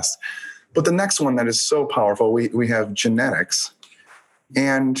the best. But the next one that is so powerful, we have genetics.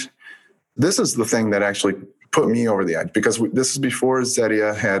 And this is the thing that actually put me over the edge, because this is before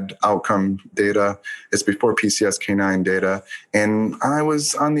Zetia had outcome data. It's before PCSK9 data. And I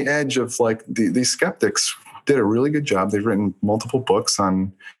was on the edge of like these skeptics did a really good job. They've written multiple books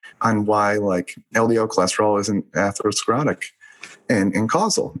on why like LDL cholesterol isn't atherosclerotic and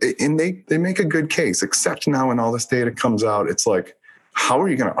causal. And they make a good case, except now when all this data comes out, it's like, how are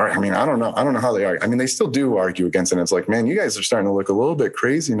you going to argue? I mean, I don't know how they argue. I mean, they still do argue against it. It's like, man, you guys are starting to look a little bit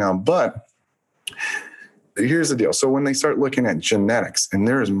crazy now. But here's the deal. So when they start looking at genetics, and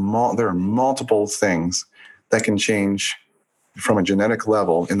there are multiple things that can change from a genetic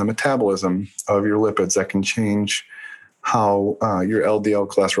level in the metabolism of your lipids that can change how your LDL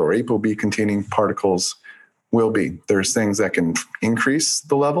cholesterol or ApoB-containing particles will be. There's things that can increase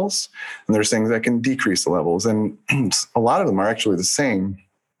the levels, and there's things that can decrease the levels. And a lot of them are actually the same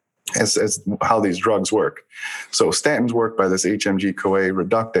as how these drugs work. So statins work by this HMG-CoA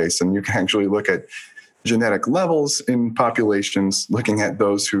reductase, and you can actually look at genetic levels in populations, looking at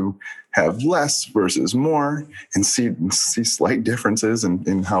those who have less versus more, and see slight differences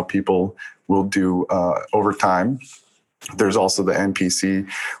in how people will do over time. There's also the NPC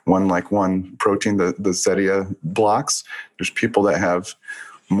 1-like-1 protein, the Zetia blocks. There's people that have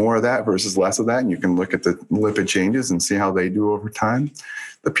more of that versus less of that, and you can look at the lipid changes and see how they do over time.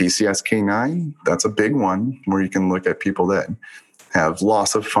 The PCSK9, that's a big one, where you can look at people that have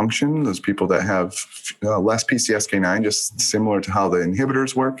loss of function, those people that have less PCSK9, just similar to how the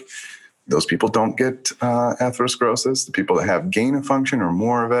inhibitors work. Those people don't get atherosclerosis. The people that have gain of function or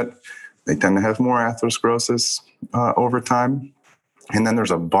more of it, they tend to have more atherosclerosis over time. And then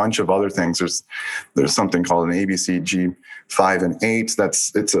there's a bunch of other things. There's something called an ABCG5 and 8.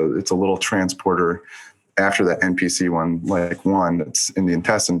 It's a little transporter after that NPC 1-like-1 that's in the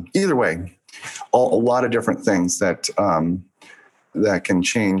intestine. Either way, a lot of different things that can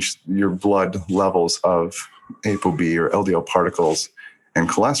change your blood levels of ApoB or LDL particles and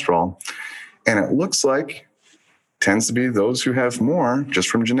cholesterol. And it looks like tends to be those who have more, just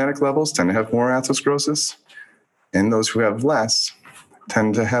from genetic levels, tend to have more atherosclerosis. And those who have less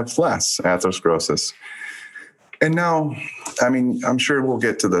tend to have less atherosclerosis. And now, I mean, I'm sure we'll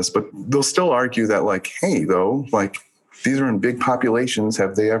get to this, but they'll still argue that, like, hey, though, like, these are in big populations.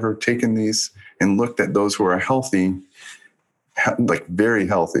 Have they ever taken these and looked at those who are healthy, like very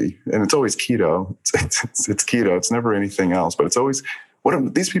healthy? And it's always keto. It's keto. It's never anything else, but it's always, what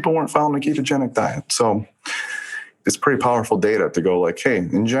if these people weren't following a ketogenic diet? So it's pretty powerful data to go like, hey,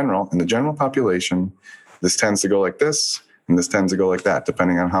 in general, in the general population, this tends to go like this, and this tends to go like that,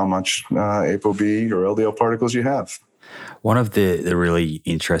 depending on how much ApoB or LDL particles you have. One of the really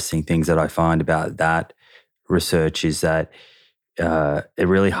interesting things that I find about that research is that it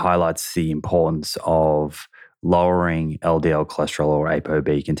really highlights the importance of lowering LDL cholesterol or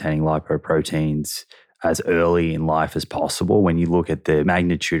ApoB containing lipoproteins as early in life as possible. When you look at the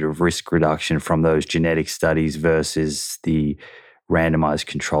magnitude of risk reduction from those genetic studies versus the randomized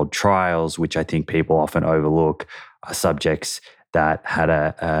controlled trials, which I think people often overlook, are subjects that had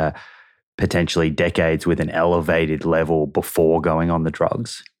a potentially decades with an elevated level before going on the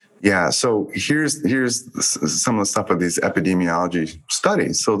drugs. Yeah, so here's some of the stuff of these epidemiology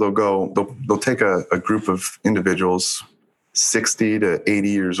studies. So they'll take a group of individuals, 60 to 80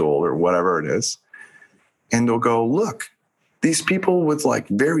 years old or whatever it is, and they'll go, look, these people with like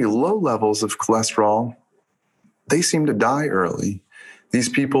very low levels of cholesterol, they seem to die early. These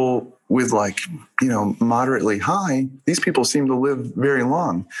people with like, moderately high, these people seem to live very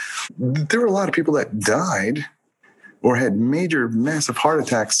long. There were a lot of people that died or had major, massive heart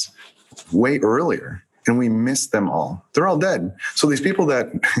attacks way earlier, and we missed them all. They're all dead. So these people they're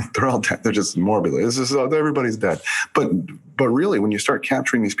all dead. They're just morbidly. Everybody's dead. But really, when you start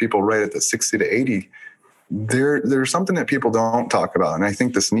capturing these people right at the 60 to 80, there's something that people don't talk about, and I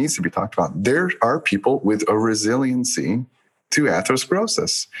think this needs to be talked about. There are people with a resiliency to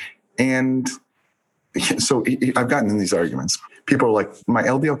atherosclerosis. And so I've gotten in these arguments. People are like, my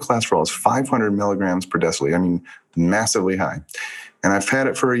LDL cholesterol is 500 milligrams per deciliter. I mean, massively high. And I've had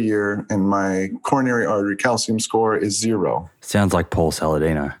it for a year, and my coronary artery calcium score is 0. Sounds like Paul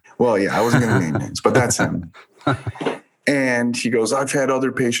Saladino. Well, yeah, I wasn't going to name names, but that's him. And he goes, I've had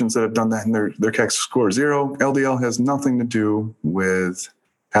other patients that have done that, and their CAC score is 0. LDL has nothing to do with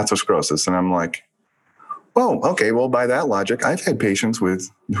atherosclerosis. And I'm like, oh, okay, well, by that logic, I've had patients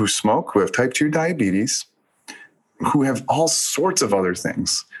who smoke, who have type 2 diabetes, who have all sorts of other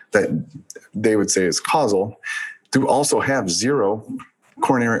things that they would say is causal, to also have 0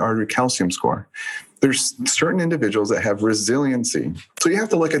 coronary artery calcium score. There's certain individuals that have resiliency. So you have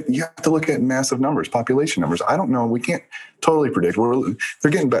to look at massive numbers, population numbers. I don't know. We can't totally predict.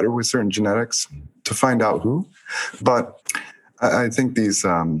 They're getting better with certain genetics to find out who. But I think these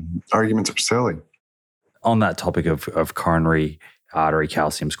arguments are silly. On that topic of coronary artery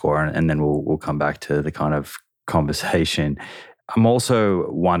calcium score, and then we'll come back to the kind of conversation. I'm also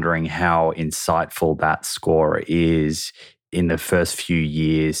wondering how insightful that score is in the first few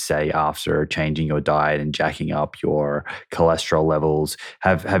years, say after changing your diet and jacking up your cholesterol levels.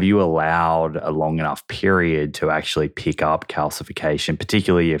 Have you allowed a long enough period to actually pick up calcification,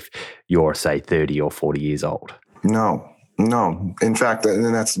 particularly if you're, say, 30 or 40 years old? No. In fact,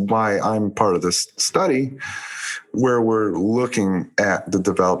 and that's why I'm part of this study where we're looking at the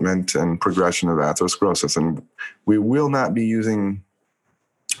development and progression of atherosclerosis. And we will not be using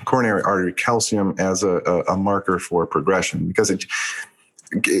coronary artery calcium as a marker for progression, because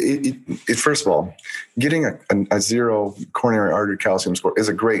First of all, getting a zero coronary artery calcium score is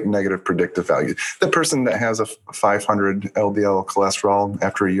a great negative predictive value. The person that has a 500 LDL cholesterol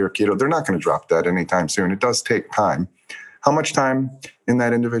after a year of keto, they're not going to drop that anytime soon. It does take time. How much time in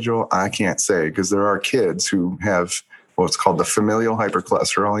that individual? I can't say, because there are kids who have what's called the familial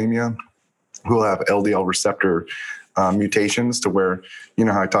hypercholesterolemia, who will have LDL receptor mutations, to where, you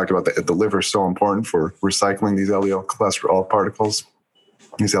know how I talked about the liver is so important for recycling these LDL cholesterol particles,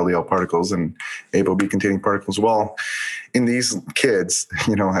 these LDL particles and ApoB containing particles. Well, in these kids,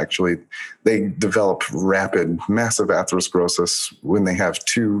 actually, they develop rapid, massive atherosclerosis when they have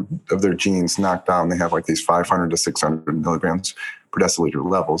two of their genes knocked down. They have like these 500 to 600 milligrams per deciliter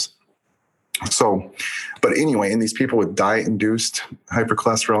levels. So, but anyway, in these people with diet-induced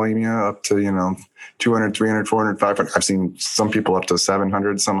hypercholesterolemia, up to, 200, 300, 400, 500, I've seen some people up to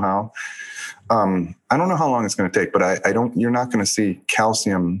 700 somehow. I don't know how long it's going to take, but you're not going to see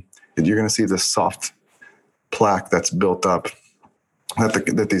calcium. You're going to see this soft plaque that's built up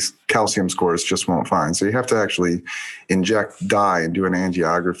that these calcium scores just won't find. So you have to actually inject dye and do an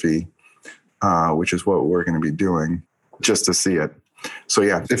angiography, which is what we're going to be doing, just to see it. So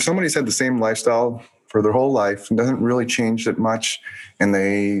yeah, if somebody's had the same lifestyle for their whole life and doesn't really change it much, and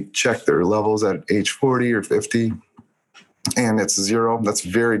they check their levels at age 40 or 50, and it's zero, that's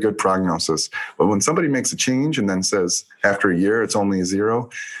very good prognosis. But when somebody makes a change and then says after a year it's only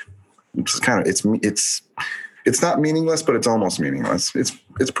zero, it's not meaningless, but it's almost meaningless.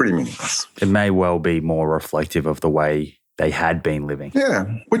 It's pretty meaningless. It may well be more reflective of the way they had been living. Yeah,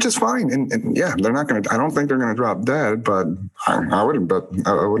 which is fine. And yeah, they're not going to, I don't think they're going to drop dead, but I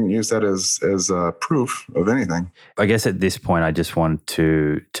wouldn't use that as proof of anything. I guess at this point, I just want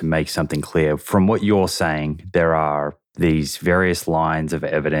to make something clear. From what you're saying, there are these various lines of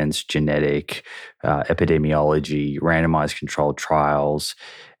evidence, genetic, epidemiology, randomized controlled trials,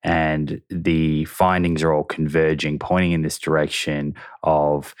 and the findings are all converging, pointing in this direction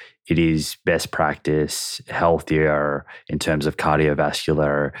of it is best practice, healthier in terms of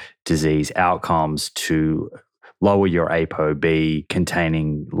cardiovascular disease outcomes to lower your ApoB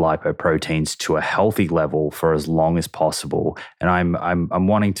containing lipoproteins to a healthy level for as long as possible. And I'm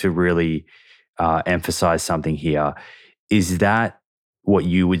wanting to really emphasize something here. Is that what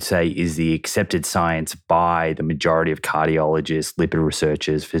you would say is the accepted science by the majority of cardiologists, lipid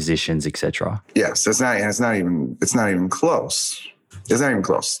researchers, physicians, etc.? Yes, it's not even close. It's not even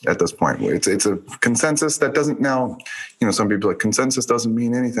close at this point. It's a consensus that doesn't now, some people are like, consensus doesn't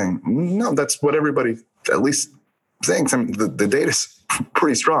mean anything. No, that's what everybody at least saying. The data's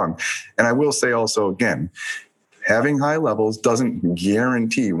pretty strong. And I will say also, again, having high levels doesn't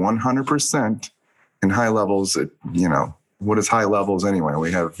guarantee 100% in high levels. What is high levels anyway?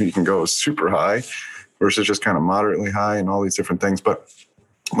 You can go super high versus just kind of moderately high and all these different things. But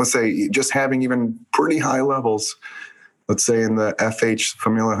let's say just having even pretty high levels, let's say in the FH,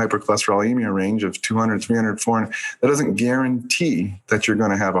 familial hypercholesterolemia range of 200, 300, 400, that doesn't guarantee that you're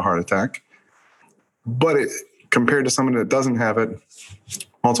going to have a heart attack. But compared to someone that doesn't have it,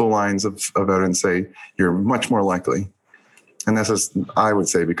 multiple lines of evidence say you're much more likely. And this is, I would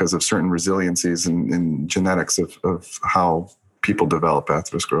say, because of certain resiliencies in genetics of how people develop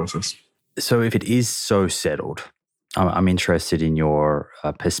atherosclerosis. So if it is so settled, I'm interested in your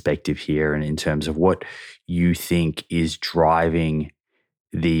perspective here and in terms of what you think is driving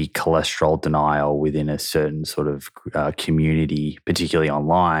the cholesterol denial within a certain sort of community, particularly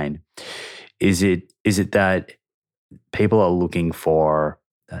online. Is it that people are looking for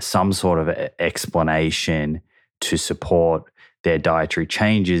some sort of explanation to support their dietary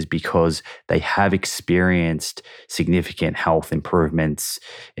changes because they have experienced significant health improvements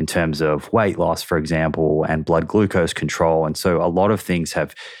in terms of weight loss, for example, and blood glucose control? And so a lot of things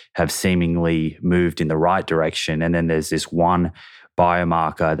have seemingly moved in the right direction. And then there's this one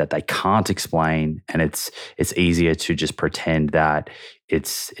biomarker that they can't explain, and it's easier to just pretend that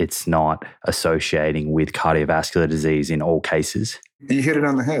it's not associating with cardiovascular disease in all cases. You hit it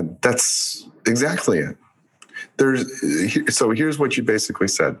on the head. That's exactly it. So here's what you basically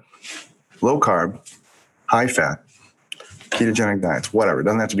said. Low carb, high fat, ketogenic diets, whatever. It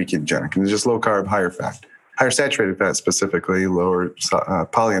doesn't have to be ketogenic. It's just low carb, higher fat. Higher saturated fat specifically, lower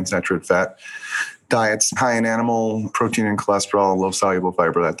polyunsaturated fat diets, high in animal protein and cholesterol, low soluble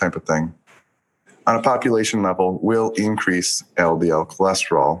fiber, that type of thing. On a population level, will increase LDL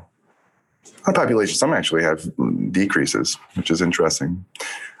cholesterol. On a population, some actually have decreases, which is interesting.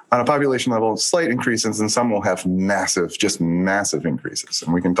 On a population level, slight increases, and some will have massive increases.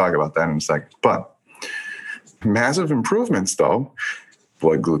 And we can talk about that in a second. But massive improvements, though,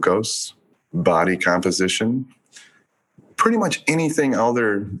 blood glucose, body composition, pretty much anything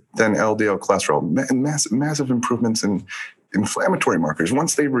other than LDL cholesterol. Massive improvements in inflammatory markers.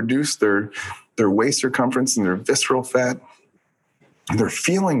 Once they reduce their waist circumference and their visceral fat, they're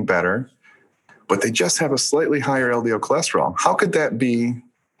feeling better, but they just have a slightly higher LDL cholesterol. How could that be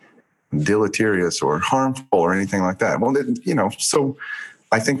deleterious or harmful or anything like that? Well, so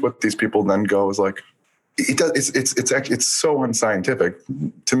I think what these people then go is like, it's so unscientific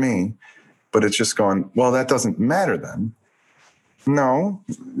to me, but it's just going, well, that doesn't matter then. No,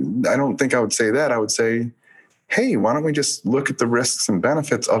 I don't think I would say that. I would say, hey, why don't we just look at the risks and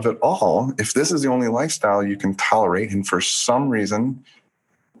benefits of it all? If this is the only lifestyle you can tolerate, and for some reason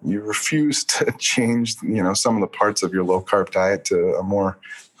you refuse to change, some of the parts of your low carb diet to a more,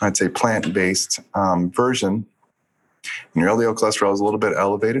 I'd say, plant-based version, and your LDL cholesterol is a little bit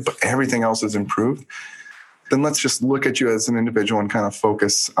elevated, but everything else is improved, then let's just look at you as an individual and kind of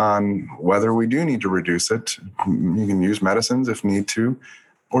focus on whether we do need to reduce it. You can use medicines if need to,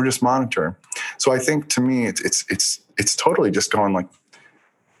 or just monitor. So I think, to me, it's totally just going like,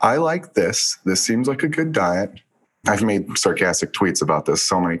 I like this. This seems like a good diet. I've made sarcastic tweets about this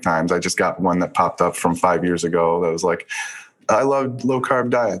so many times. I just got one that popped up from 5 years ago that was like, I love low carb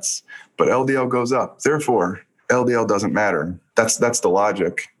diets, but LDL goes up. Therefore, LDL doesn't matter. That's the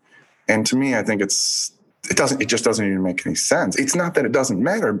logic. And to me, I think it just doesn't even make any sense. It's not that it doesn't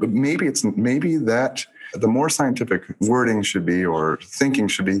matter, but maybe that the more scientific wording should be, or thinking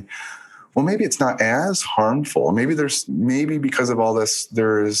should be, well, maybe it's not as harmful. Maybe because of all this,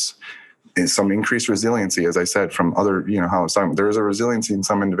 there is some increased resiliency, as I said, from other, how there is a resiliency in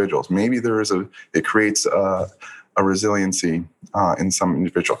some individuals. Maybe it creates a resiliency in some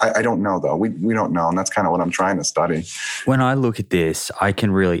individual. I don't know, though. We don't know, and that's kind of what I'm trying to study. When I look at this, I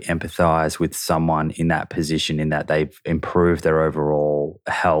can really empathize with someone in that position, in that they've improved their overall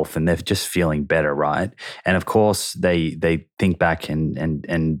health and they're just feeling better, right? And of course, they think back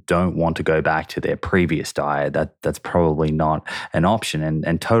and don't want to go back to their previous diet. That's probably not an option,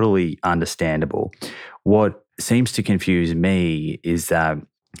 and totally understandable. What seems to confuse me is that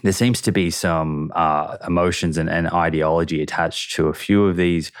there seems to be some emotions and ideology attached to a few of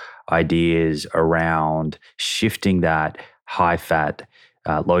these ideas around shifting that high-fat,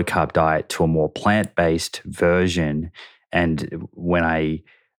 low-carb diet to a more plant-based version. And when I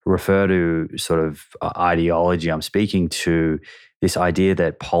refer to sort of ideology, I'm speaking to this idea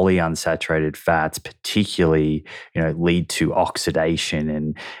that polyunsaturated fats particularly, lead to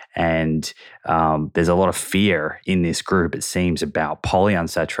oxidation, and there's a lot of fear in this group, it seems, about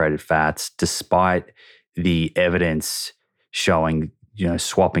polyunsaturated fats, despite the evidence showing,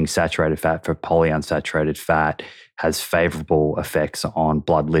 swapping saturated fat for polyunsaturated fat has favorable effects on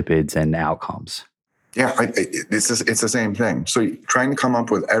blood lipids and outcomes. Yeah, it's the same thing. So trying to come up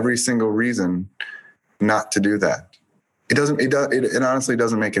with every single reason not to do that. It honestly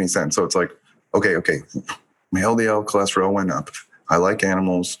doesn't make any sense. So it's like, okay, my LDL cholesterol went up. I like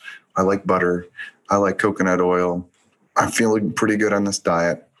animals. I like butter. I like coconut oil. I'm feeling pretty good on this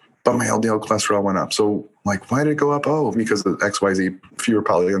diet, but my LDL cholesterol went up. So like, why did it go up? Oh, because of XYZ, fewer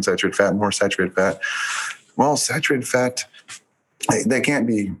polyunsaturated fat, more saturated fat. Well, saturated fat, they can't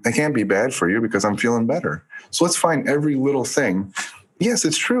be bad for you because I'm feeling better. So let's find every little thing. Yes,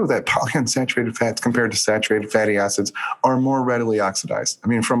 it's true that polyunsaturated fats compared to saturated fatty acids are more readily oxidized. I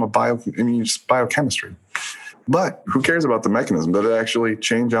mean, from just biochemistry. But who cares about the mechanism? Did it actually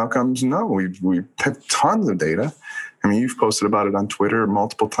change outcomes? No, we have tons of data. I mean, you've posted about it on Twitter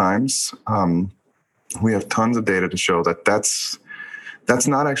multiple times. We have tons of data to show that that's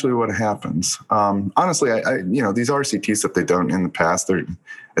not actually what happens. Honestly, these RCTs that they've done in the past,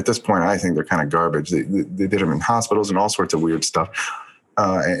 at this point, I think they're kind of garbage. They did them in hospitals and all sorts of weird stuff.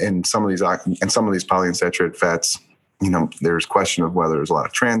 And some of these polyunsaturated fats, there's question of whether there's a lot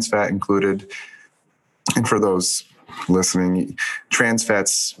of trans fat included. And for those listening, trans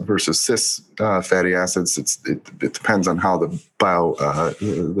fats versus cis fatty acids, it depends on how the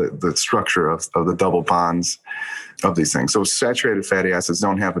structure of the double bonds of these things. So saturated fatty acids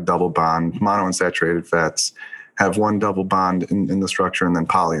don't have a double bond. Monounsaturated fats have one double bond in the structure, and then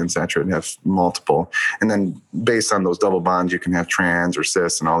polyunsaturated have multiple. And then based on those double bonds, you can have trans or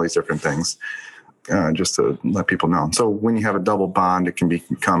cis and all these different things, just to let people know. So when you have a double bond, it can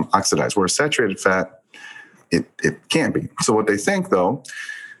become oxidized, whereas saturated fat, it can't be. So what they think, though,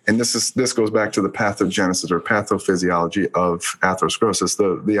 and this goes back to the pathogenesis or pathophysiology of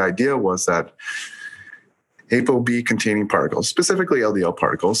atherosclerosis, the idea was that ApoB-containing particles, specifically LDL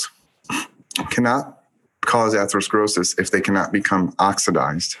particles, cannot cause atherosclerosis if they cannot become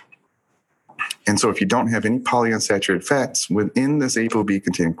oxidized. And so if you don't have any polyunsaturated fats within this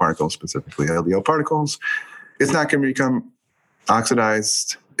ApoB-containing particles, specifically LDL particles, It's not going to become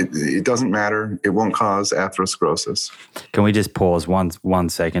oxidized. It doesn't matter. It won't cause atherosclerosis. Can we just pause 1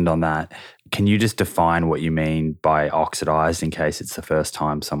 second on that? Can you just define what you mean by oxidized in case it's the first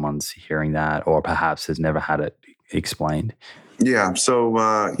time someone's hearing that or perhaps has never had it explained? Yeah. So,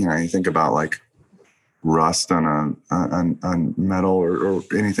 you think about like rust on metal or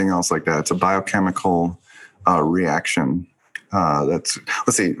anything else like that. It's a biochemical reaction. Let's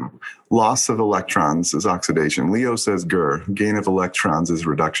see, loss of electrons is oxidation. Leo says GER, gain of electrons is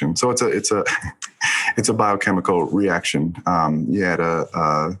reduction. So it's a it's a biochemical reaction. You had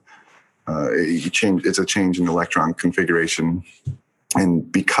it's a change in electron configuration,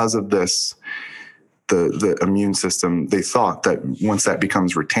 and because of this, the immune system, they thought that once that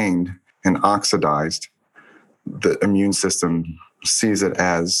becomes retained and oxidized, the immune system sees it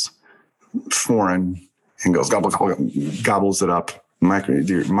as foreign and goes gobbles it up. The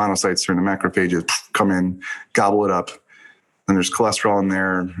monocytes or the macrophages come in, gobble it up, and there's cholesterol in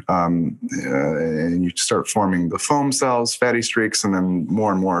there, and you start forming the foam cells, fatty streaks, and then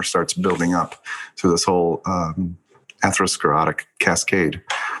more and more starts building up through this whole atherosclerotic cascade.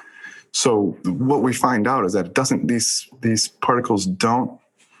 So what we find out is that it doesn't; these particles don't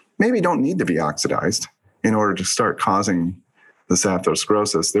need to be oxidized in order to start causing this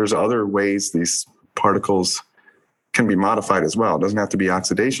atherosclerosis. There's other ways these particles can be modified as well. It doesn't have to be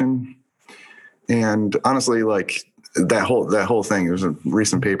oxidation. And honestly, like that whole thing, there's a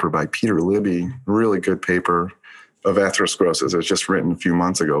recent paper by Peter Libby, really good paper of atherosclerosis. It was just written a few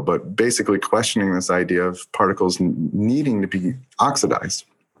months ago, but basically questioning this idea of particles needing to be oxidized.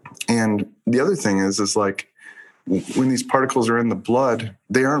 And the other thing is like when these particles are in the blood,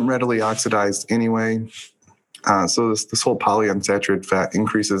 they aren't readily oxidized anyway. So this whole polyunsaturated fat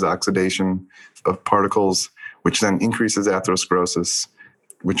increases oxidation of particles, which then increases atherosclerosis,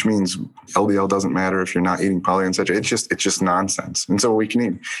 which means LDL doesn't matter if you're not eating polyunsaturated. It's just nonsense. And so we can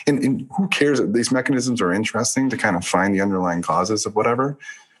eat. And who cares? These mechanisms are interesting to kind of find the underlying causes of whatever.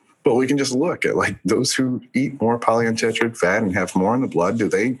 But we can just look at like those who eat more polyunsaturated fat and have more in the blood. Do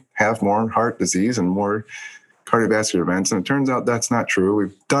they have more heart disease and more cardiovascular events? And it turns out that's not true.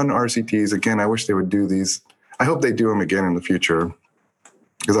 We've done RCTs. Again, I wish they would do these. I hope they do them again in the future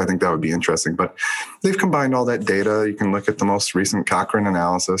because I think that would be interesting. But they've combined all that data. You can look at the most recent Cochrane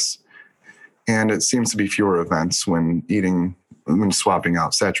analysis, and it seems to be fewer events when swapping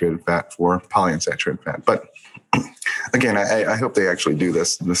out saturated fat for polyunsaturated fat. But again, I hope they actually do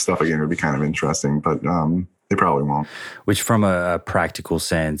this stuff again. It would be kind of interesting, but they probably won't. Which from a practical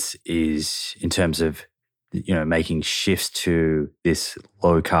sense is in terms of making shifts to this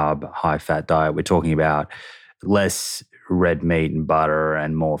low carb, high fat diet. We're talking about less red meat and butter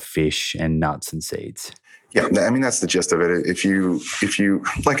and more fish and nuts and seeds. Yeah, I mean that's the gist of it. If you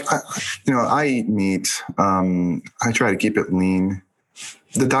like, I eat meat. I try to keep it lean.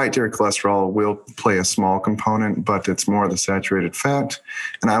 The dietary cholesterol will play a small component, but it's more the saturated fat.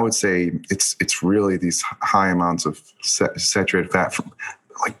 And I would say it's really these high amounts of saturated fat from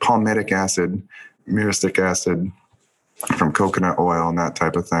like palmitic acid, myristic acid, from coconut oil and that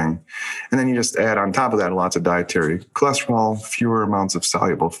type of thing. And then you just add on top of that lots of dietary cholesterol, fewer amounts of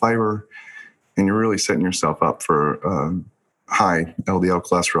soluble fiber, and you're really setting yourself up for high LDL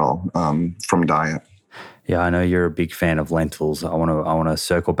cholesterol from diet. Yeah, I know you're a big fan of lentils. I want to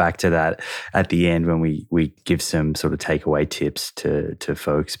circle back to that at the end when we give some sort of takeaway tips to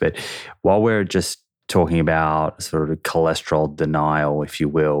folks. But while we're just talking about sort of cholesterol denial, if you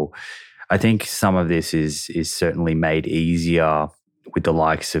will, I think some of this is certainly made easier with the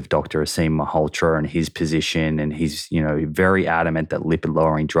likes of Dr. Aseem Malhotra and his position, and he's very adamant that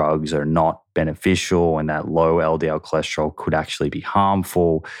lipid-lowering drugs are not beneficial and that low LDL cholesterol could actually be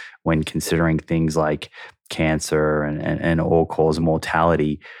harmful when considering things like cancer and all-cause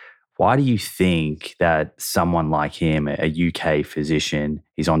mortality. Why do you think that someone like him, a UK physician,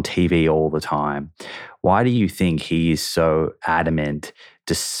 he's on TV all the time, why do you think he is so adamant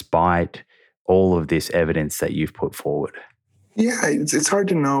despite all of this evidence that you've put forward? Yeah, it's hard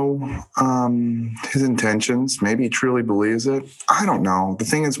to know his intentions. Maybe he truly believes it. I don't know. The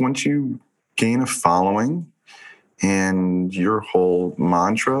thing is, once you gain a following and your whole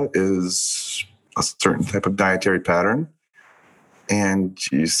mantra is a certain type of dietary pattern and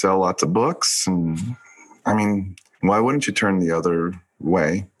you sell lots of books, and I mean, why wouldn't you turn the other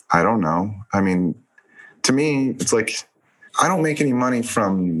way? I don't know. I mean, to me, it's like I don't make any money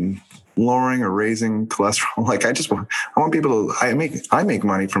from lowering or raising cholesterol. Like I want people to, I make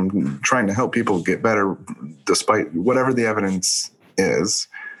money from trying to help people get better despite whatever the evidence is.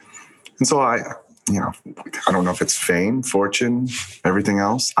 And so I don't know if it's fame, fortune, everything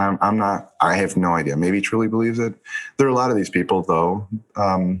else. I have no idea. Maybe he truly believes it. There are a lot of these people though.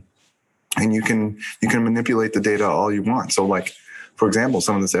 And you can manipulate the data all you want. So like, for example,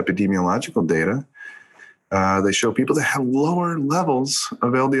 some of this epidemiological data, they show people that have lower levels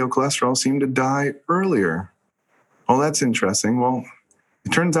of LDL cholesterol seem to die earlier. Well, that's interesting. Well,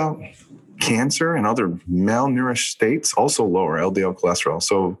 it turns out cancer and other malnourished states also lower LDL cholesterol.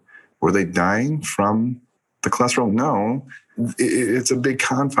 So were they dying from the cholesterol? No, it's a big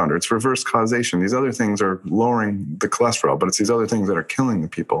confounder. It's reverse causation. These other things are lowering the cholesterol, but it's these other things that are killing the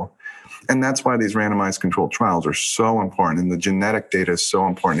people. And that's why these randomized controlled trials are so important. And the genetic data is so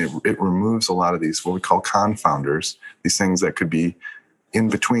important. It removes a lot of these, what we call confounders, these things that could be in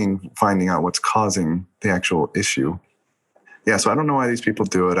between finding out what's causing the actual issue. Yeah, so I don't know why these people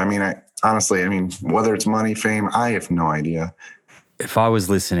do it. I mean, honestly, whether it's money, fame, I have no idea. If I was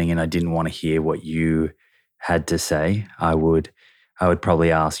listening and I didn't want to hear what you had to say, I would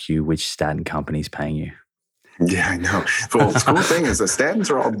probably ask you which statin company's paying you. Yeah, I know. Well, the cool thing is that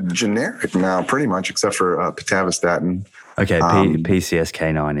statins are all generic now, pretty much, except for pitavastatin. Okay,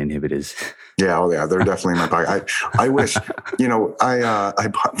 PCSK9 inhibitors. Yeah, they're definitely in my pocket. I wish,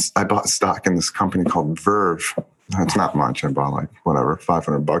 I bought stock in this company called Verve. It's not much. I bought like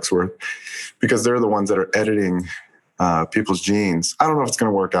 $500 worth, because they're the ones that are editing people's genes. I don't know if it's going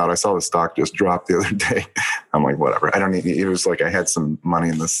to work out. I saw the stock just drop the other day. I'm like, whatever. I don't need it. Was like I had some money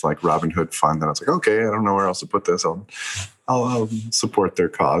in this like Robinhood fund, and I was like, okay, I don't know where else to put this. I'll support their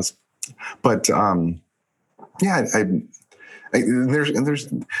cause. But yeah, there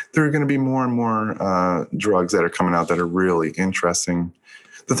are going to be more and more drugs that are coming out that are really interesting.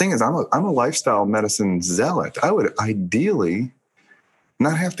 The thing is, I'm a lifestyle medicine zealot. I would ideally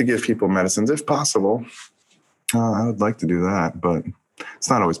not have to give people medicines if possible. I would like to do that, but it's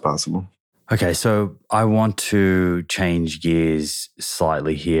not always possible. Okay, so I want to change gears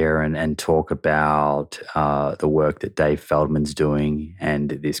slightly here and talk about the work that Dave Feldman's doing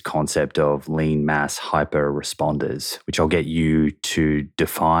and this concept of lean mass hyper-responders, which I'll get you to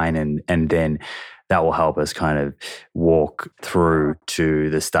define, and then that will help us kind of walk through to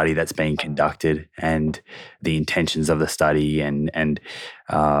the study that's being conducted and the intentions of the study and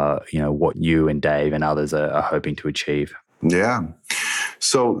what you and Dave and others are hoping to achieve. Yeah.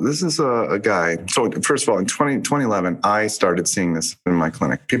 So this is a guy. So first of all, in 2011, I started seeing this in my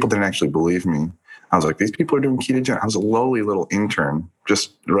clinic. People didn't actually believe me. I was like, these people are doing ketogenic. I was a lowly little intern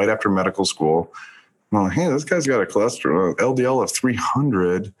just right after medical school. I'm like, hey, this guy's got a cholesterol LDL of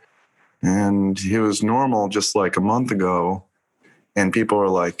 300. And he was normal just like a month ago. And people are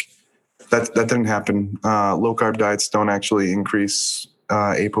like, that didn't happen. Low carb diets don't actually increase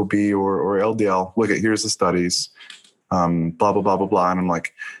ApoB or LDL. Here's the studies, blah, blah, blah, blah, blah. And I'm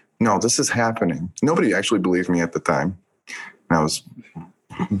like, no, this is happening. Nobody actually believed me at the time. And I was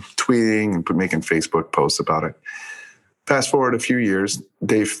tweeting and making Facebook posts about it. Fast forward a few years,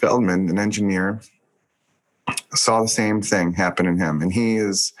 Dave Feldman, an engineer, saw the same thing happen in him. And he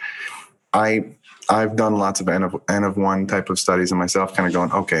is... I've done lots of N of one type of studies in myself, kind of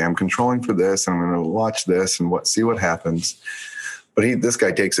going, okay, I'm controlling for this, and I'm going to watch this and see what happens. But this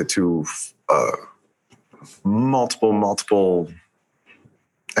guy takes it to multiple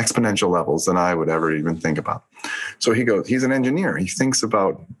exponential levels than I would ever even think about. So he's an engineer. He thinks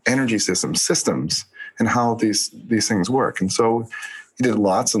about energy systems and how these things work. And so he did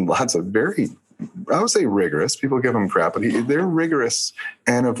lots and lots of very, I would say rigorous. People give him crap, but they're rigorous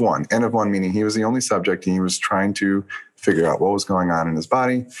N of one. N of one meaning he was the only subject and he was trying to figure out what was going on in his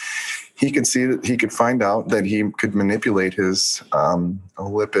body. He could see that he could find out that he could manipulate his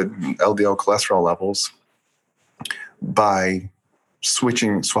lipid LDL cholesterol levels by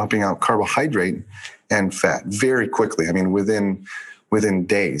swapping out carbohydrate and fat very quickly. I mean, within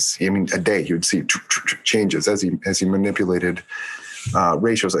days. I mean, a day he would see changes as he manipulated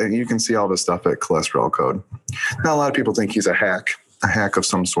ratios. And you can see all this stuff at Cholesterol Code. Now, a lot of people think he's a hack of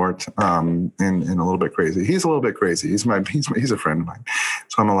some sort, and a little bit crazy. He's a little bit crazy. He's a friend of mine,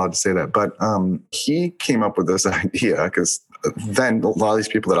 so I'm allowed to say that. But he came up with this idea because then a lot of these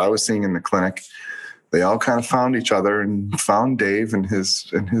people that I was seeing in the clinic, they all kind of found each other and found Dave and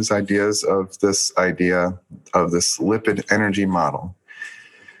his ideas of this lipid energy model.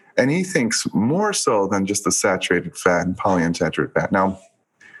 And he thinks more so than just the saturated fat and polyunsaturated fat. Now,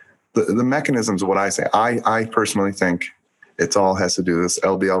 the mechanisms of what I say, I personally think it all has to do with this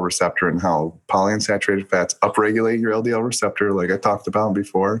LDL receptor and how polyunsaturated fats upregulate your LDL receptor, like I talked about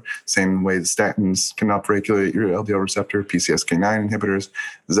before. Same way the statins can upregulate your LDL receptor, PCSK9 inhibitors,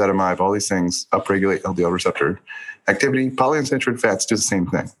 ezetimibe, all these things upregulate LDL receptor activity. Polyunsaturated fats do the same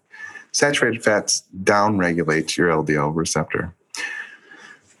thing. Saturated fats downregulate your LDL receptor.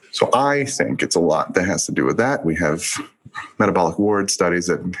 So I think it's a lot that has to do with that. We have metabolic ward studies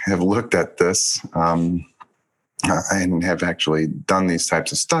that have looked at this and have actually done these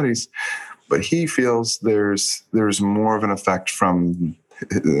types of studies. But he feels there's more of an effect from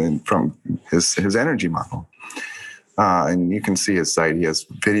his energy model. And you can see his site. He has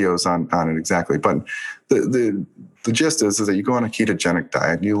videos on it exactly. But the gist is that you go on a ketogenic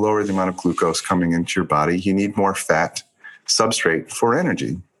diet, you lower the amount of glucose coming into your body. You need more fat substrate for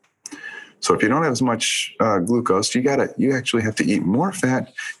energy. So if you don't have as much glucose, you actually have to eat more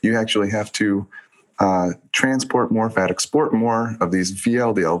fat. You actually have to transport more fat, export more of these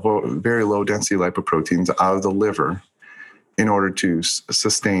VLDL, very low density lipoproteins, out of the liver in order to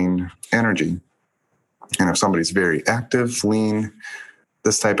sustain energy. And if somebody's very active, lean,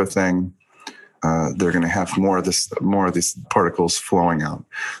 this type of thing, they're going to have more of these particles flowing out.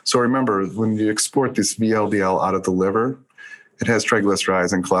 So remember, when you export this VLDL out of the liver, it has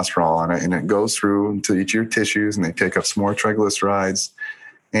triglycerides and cholesterol on it, and it goes through to each of your tissues, and they take up some more triglycerides,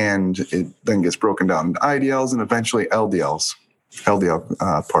 and it then gets broken down into IDLs and eventually LDL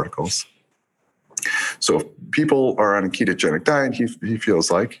particles. So if people are on a ketogenic diet, he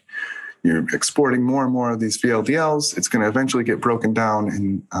feels like you're exporting more and more of these VLDLs. It's going to eventually get broken down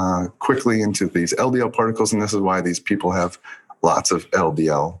and quickly into these LDL particles, and this is why these people have lots of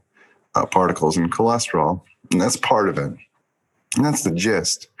LDL particles and cholesterol, and that's part of it. And that's the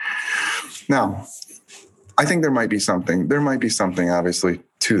gist. Now, I think there might be something obviously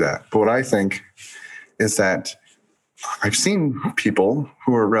to that. But what I think is that I've seen people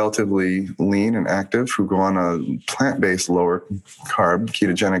who are relatively lean and active who go on a plant-based lower carb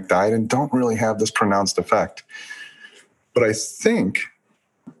ketogenic diet and don't really have this pronounced effect. But I think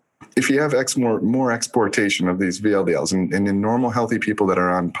if you have more exportation of these VLDLs, and in normal healthy people that are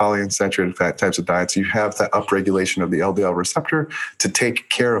on polyunsaturated fat types of diets, you have that upregulation of the LDL receptor to take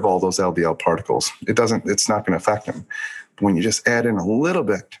care of all those LDL particles. It's not going to affect them. But when you just add in a little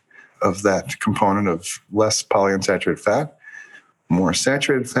bit of that component of less polyunsaturated fat, more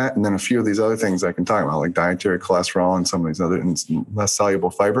saturated fat, and then a few of these other things I can talk about, like dietary cholesterol and some of these other and less soluble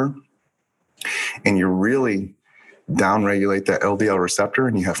fiber, and you really downregulate that LDL receptor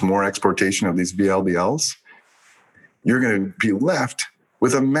and you have more exportation of these VLDLs, you're going to be left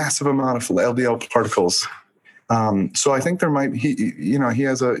with a massive amount of LDL particles. So I think there might he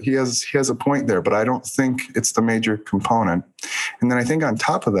has a point there, but I don't think it's the major component. And then I think on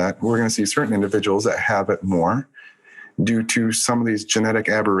top of that, we're going to see certain individuals that have it more due to some of these genetic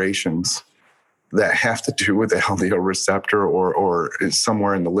aberrations that have to do with the LDL receptor or is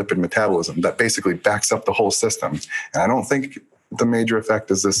somewhere in the lipid metabolism that basically backs up the whole system. And I don't think the major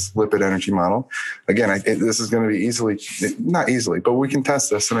effect is this lipid energy model. Again, this is going to be not easily, but we can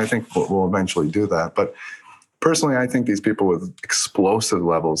test this, and I think we'll eventually do that. But personally, I think these people with explosive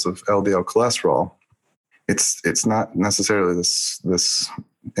levels of LDL cholesterol, it's not necessarily this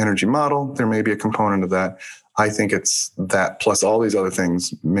energy model. There may be a component of that. I think it's that plus all these other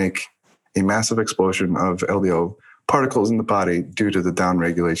things make a massive explosion of LDL particles in the body due to the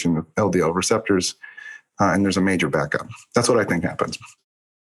downregulation of LDL receptors, and there's a major backup. That's what I think happens.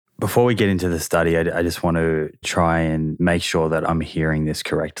 Before we get into the study, I just want to try and make sure that I'm hearing this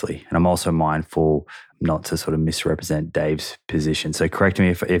correctly. And I'm also mindful not to sort of misrepresent Dave's position. So correct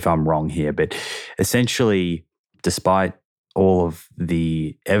me if I'm wrong here, but essentially, despite all of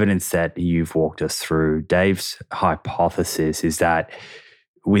the evidence that you've walked us through, Dave's hypothesis is that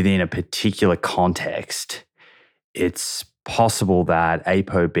within a particular context, it's possible that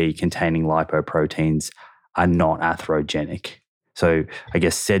ApoB containing lipoproteins are not atherogenic. So I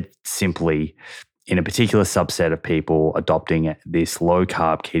guess said simply, in a particular subset of people adopting this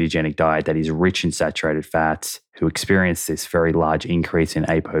low-carb ketogenic diet that is rich in saturated fats, who experience this very large increase in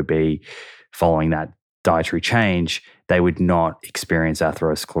ApoB following that dietary change, they would not experience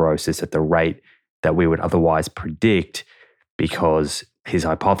atherosclerosis at the rate that we would otherwise predict, because his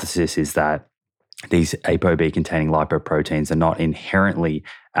hypothesis is that these ApoB containing lipoproteins are not inherently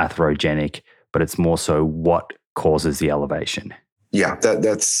atherogenic, but it's more so what causes the elevation. Yeah,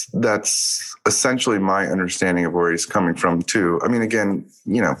 that's essentially my understanding of where he's coming from too. I mean, again,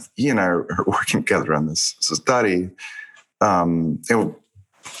 he and I are working together on this study. And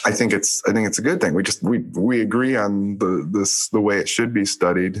I think it's a good thing. We agree on the way it should be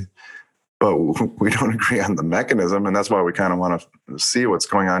studied, but we don't agree on the mechanism, and that's why we kind of want to see what's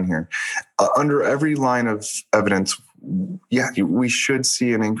going on here. Under every line of evidence, we should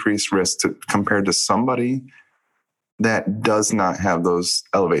see an increased risk compared to somebody that does not have those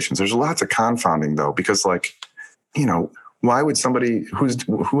elevations. There's lots of confounding though, because Why would somebody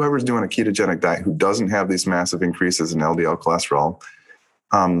whoever's doing a ketogenic diet who doesn't have these massive increases in LDL cholesterol,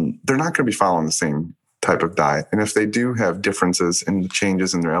 they're not going to be following the same type of diet. And if they do have differences in the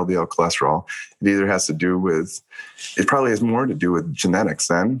changes in their LDL cholesterol, it either has to do with, it probably has more to do with genetics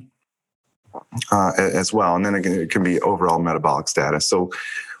then as well. And then it can be overall metabolic status. So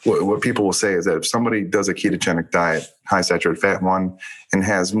what people will say is that if somebody does a ketogenic diet, high saturated fat one, and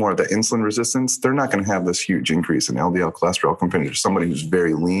has more of the insulin resistance, they're not going to have this huge increase in LDL cholesterol compared to somebody who's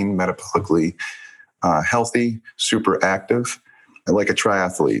very lean, metabolically healthy, super active, like a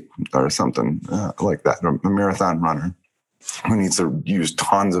triathlete or something like that, a marathon runner who needs to use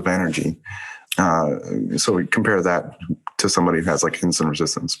tons of energy. So we compare that to somebody who has like insulin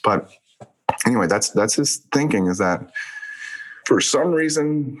resistance. But anyway, that's his thinking, is that for some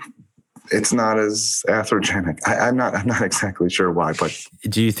reason it's not as atherogenic. I'm not exactly sure why, but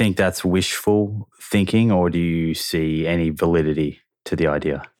do you think that's wishful thinking, or do you see any validity to the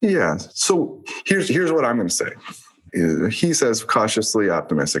idea? Yeah. So here's what I'm going to say. He says cautiously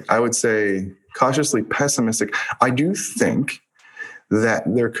optimistic. I would say cautiously pessimistic. I do think that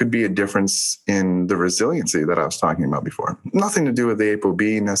there could be a difference in the resiliency that I was talking about before. Nothing to do with the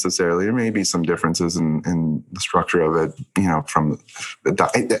ApoB necessarily. There may be some differences in the structure of it, from the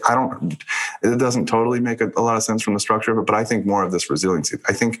diet. It doesn't totally make a lot of sense from the structure of it, but I think more of this resiliency.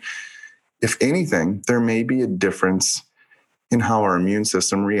 I think, if anything, there may be a difference in how our immune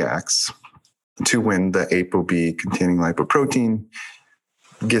system reacts to when the ApoB containing lipoprotein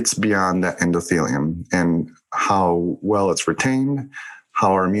gets beyond that endothelium, and how well it's retained,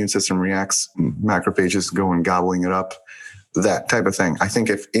 how our immune system reacts, macrophages go and gobbling it up, that type of thing. I think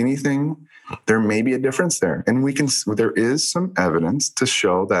if anything, there may be a difference there. And there is some evidence to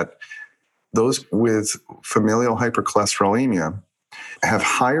show that those with familial hypercholesterolemia have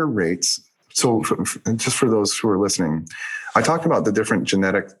higher rates. So just for those who are listening, I talked about the different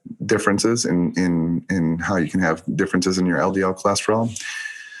genetic differences in how you can have differences in your LDL cholesterol.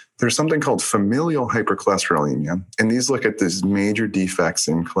 There's something called familial hypercholesterolemia, and these look at these major defects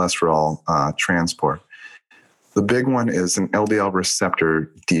in cholesterol transport. The big one is an LDL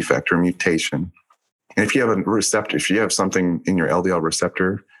receptor defect or mutation. And if you have something in your LDL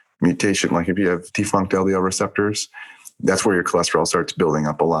receptor mutation, like if you have defunct LDL receptors, that's where your cholesterol starts building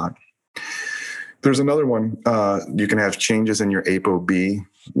up a lot. There's another one. You can have changes in your ApoB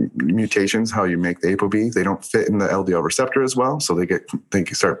mutations, how you make the ApoB. They don't fit in the LDL receptor as well, so they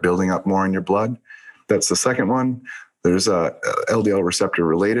start building up more in your blood. That's the second one. There's a LDL receptor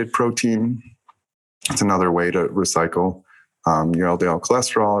related protein. It's another way to recycle your LDL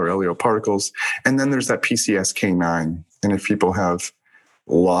cholesterol or LDL particles. And then there's that PCSK9. And if people have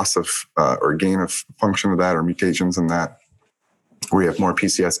loss of or gain of function of that or mutations in that, where you have more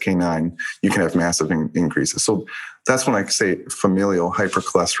PCSK9, you can have massive increases. So that's when I say familial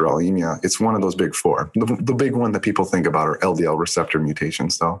hypercholesterolemia. It's one of those big four. The big one that people think about are LDL receptor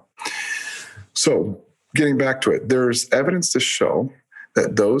mutations, though. So getting back to it, there's evidence to show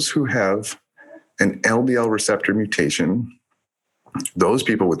that those who have an LDL receptor mutation, those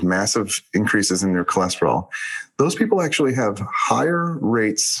people with massive increases in their cholesterol, those people actually have higher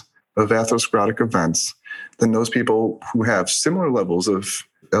rates of atherosclerotic events than those people who have similar levels of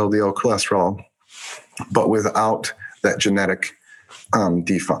LDL cholesterol, but without that genetic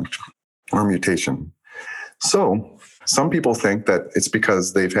defunct or mutation. So some people think that it's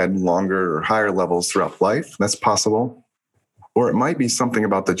because they've had longer or higher levels throughout life. That's possible. Or it might be something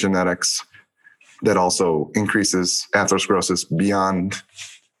about the genetics that also increases atherosclerosis beyond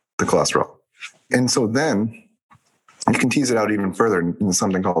the cholesterol. And so then you can tease it out even further in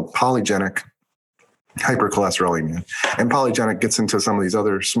something called polygenic hypercholesterolemia. And polygenic gets into some of these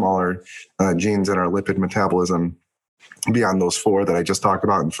other smaller genes in our lipid metabolism beyond those four that I just talked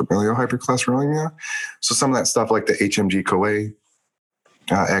about in familial hypercholesterolemia. So some of that stuff like the HMG-CoA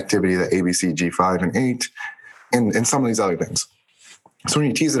activity, the ABC, G5 and 8, and some of these other things. So when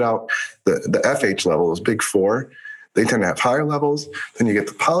you tease it out, the FH level, those big four, they tend to have higher levels. Then you get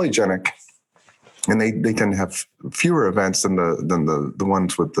the polygenic, and they tend to have fewer events than the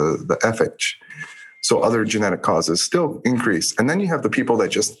ones with the FH. So other genetic causes still increase. And then you have the people that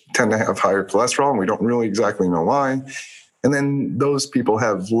just tend to have higher cholesterol, and we don't really exactly know why. And then those people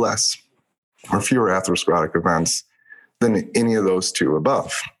have less or fewer atherosclerotic events than any of those two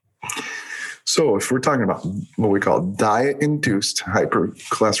above. So if we're talking about what we call diet-induced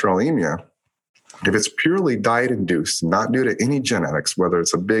hypercholesterolemia, if it's purely diet-induced, not due to any genetics, whether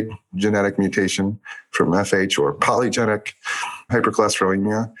it's a big genetic mutation from FH or polygenic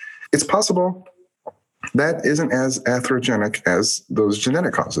hypercholesterolemia, it's possible that isn't as atherogenic as those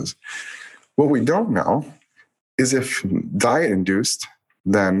genetic causes. What we don't know is if diet induced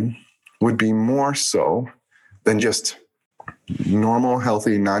then would be more so than just normal,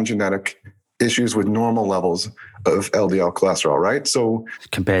 healthy, non-genetic issues with normal levels of LDL cholesterol, right? So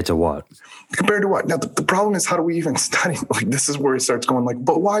Compared to what? compared to what? Now, the problem is, how do we even study? Like, this is where it starts going like,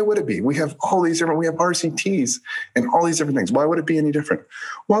 but why would it be? We have all these different, we have RCTs and all these different things. Why would it be any different?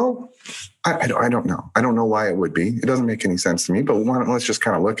 Well, I don't know. I don't know why it would be. It doesn't make any sense to me, but let's just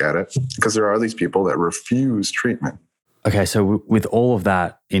kind of look at it, because there are these people that refuse treatment. Okay, so with all of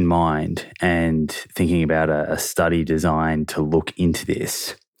that in mind and thinking about a study designed to look into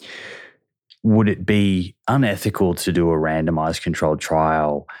this, would it be unethical to do a randomized controlled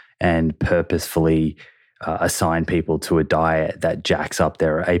trial and purposefully assign people to a diet that jacks up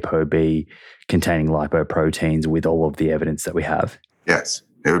their ApoB containing lipoproteins with all of the evidence that we have? Yes,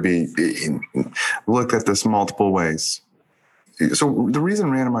 it would be looked at this multiple ways. So the reason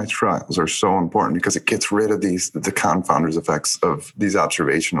randomized trials are so important, because it gets rid of the confounders effects of these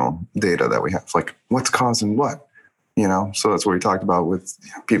observational data that we have, like what's causing what. So that's what we talked about with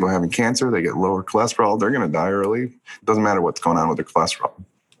people having cancer. They get lower cholesterol. They're going to die early. It doesn't matter what's going on with their cholesterol.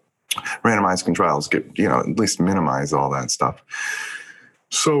 Randomized controls get, at least minimize all that stuff.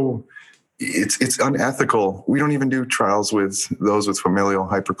 So it's unethical. We don't even do trials with those with familial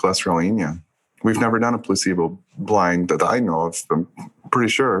hypercholesterolemia. We've never done a placebo blind that I know of, I'm pretty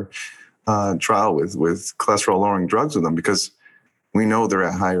sure, trial with cholesterol lowering drugs with them, because we know they're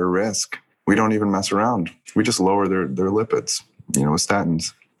at higher risk. We don't even mess around. We just lower their lipids, with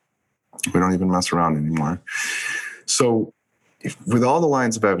statins. We don't even mess around anymore. So with all the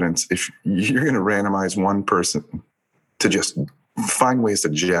lines of evidence, if you're going to randomize one person to just find ways to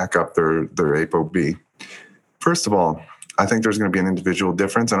jack up their ApoB, first of all, I think there's going to be an individual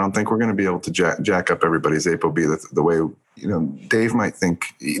difference. I don't think we're going to be able to jack up everybody's ApoB the way, Dave might think.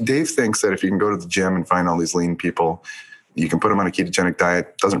 Dave thinks that if you can go to the gym and find all these lean people, you can put them on a ketogenic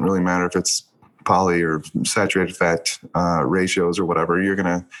diet. Doesn't really matter if it's poly or saturated fat ratios or whatever. You're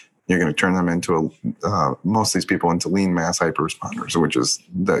gonna turn them into most of these people into lean mass hyperresponders, which is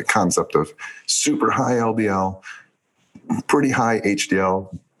the concept of super high LDL, pretty high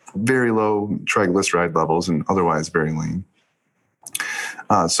HDL, very low triglyceride levels, and otherwise very lean.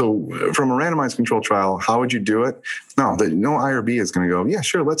 So from a randomized control trial, how would you do it? No IRB is going to go, yeah,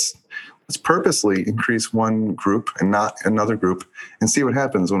 sure, let's purposely increase one group and not another group, and see what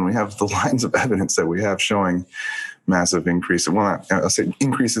happens when we have the lines of evidence that we have showing massive increase. Well, I'll say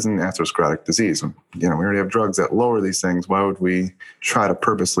increases in atherosclerotic disease. We already have drugs that lower these things. Why would we try to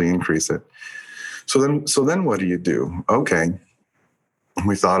purposely increase it? So then what do you do? Okay,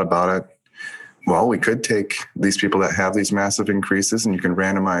 we thought about it. Well, we could take these people that have these massive increases, and you could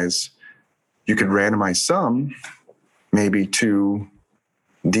randomize some maybe to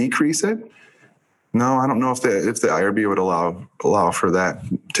decrease it. No, I don't know if the IRB would allow for that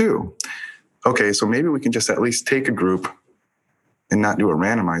too. Okay, so maybe we can just at least take a group and not do a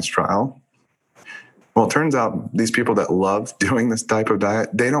randomized trial. Well, it turns out these people that love doing this type of diet,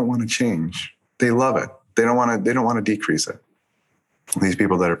 they don't want to change. They love it. They don't want to decrease it. These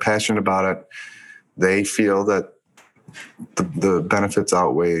people that are passionate about it, they feel that the benefits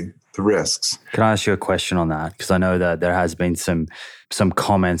outweigh the risks. Can I ask you a question on that? Because I know that there has been some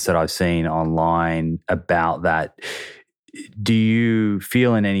comments that I've seen online about that. Do you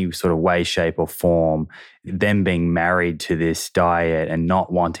feel in any sort of way, shape, or form them being married to this diet and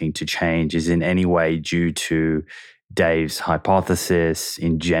not wanting to change is in any way due to Dave's hypothesis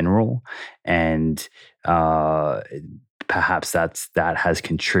in general, and perhaps that has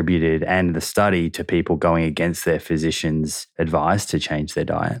contributed, and the study, to people going against their physician's advice to change their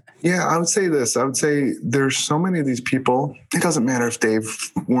diet? Yeah, I would say this. I would say there's so many of these people. It doesn't matter if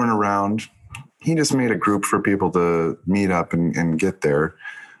Dave weren't around. He just made a group for people to meet up and get there.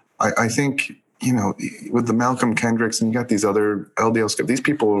 I think, with the Malcolm Kendricks, and you got these other LDL, these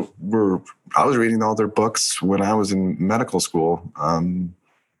people I was reading all their books when I was in medical school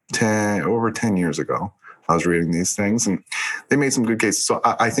over 10 years ago. I was reading these things, and they made some good cases. So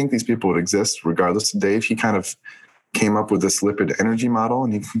I think these people would exist regardless of Dave. He kind of came up with this lipid energy model,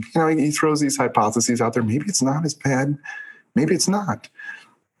 and he throws these hypotheses out there. Maybe it's not as bad. Maybe it's not.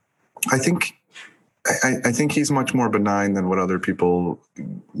 I think he's much more benign than what other people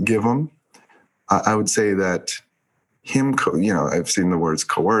give him. I would say that him, I've seen the words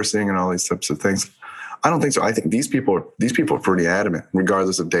coercing and all these types of things. I don't think so. I think these people are pretty adamant,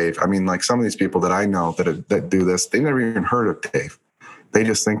 regardless of Dave. I mean, like some of these people that I know that do this, they've never even heard of Dave. They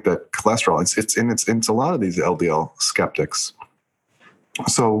just think that cholesterol. It's a lot of these LDL skeptics.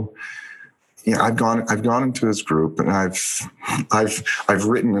 So, I've gone into his group, and I've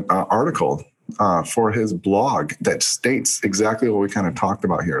written an article for his blog that states exactly what we kind of talked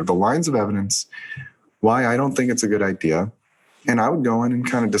about here. The lines of evidence, why I don't think it's a good idea. And I would go in and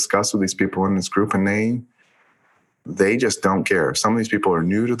kind of discuss with these people in this group, and they just don't care. Some of these people are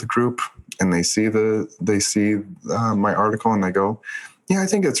new to the group, and they see my article and they go, yeah, I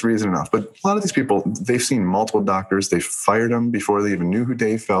think it's reason enough. But a lot of these people, they've seen multiple doctors. They fired them before they even knew who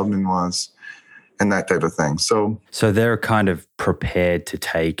Dave Feldman was and that type of thing. So they're kind of prepared to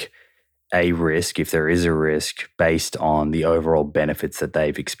take a risk, if there is a risk, based on the overall benefits that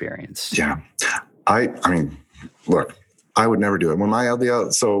they've experienced. Yeah. I mean, look, I would never do it. When my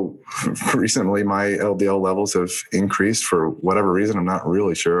LDL, so recently my LDL levels have increased for whatever reason. I'm not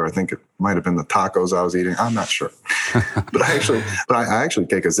really sure. I think it might have been the tacos I was eating. I'm not sure. But I actually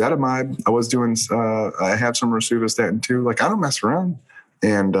take ezetimibe. I have some rosuvastatin too. Like, I don't mess around.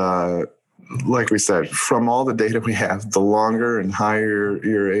 And like we said, from all the data we have, the longer and higher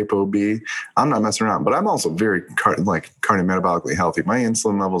your ApoB, I'm not messing around. But I'm also very cardiometabolically healthy. My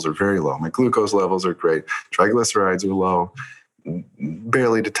insulin levels are very low. My glucose levels are great. Triglycerides are low,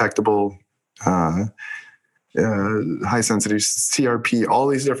 barely detectable, high sensitivity, CRP, all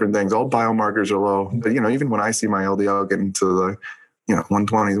these different things. All biomarkers are low. But, even when I see my LDL get into the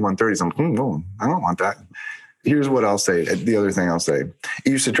 120s, 130s, I'm like, I don't want that. Here's what I'll say. The other thing I'll say,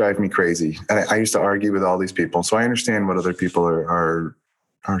 it used to drive me crazy. And I used to argue with all these people. So I understand what other people are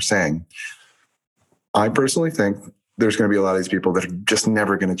saying. I personally think there's going to be a lot of these people that are just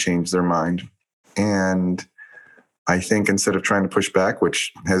never going to change their mind. And I think instead of trying to push back,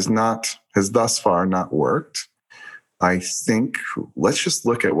 which has thus far not worked, I think let's just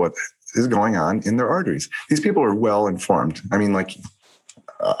look at what is going on in their arteries. These people are well informed. I mean,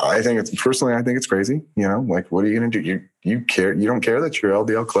 I think it's crazy. Like, what are you going to do? You don't care that your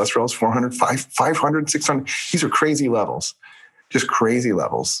LDL cholesterol is 400, 500, 600. These are crazy levels, just crazy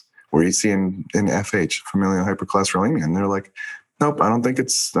levels where you see in FH, familial hypercholesterolemia. And they're like, nope, I don't think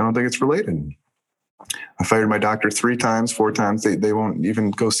it's related. I fired my doctor 3 times, 4 times. They won't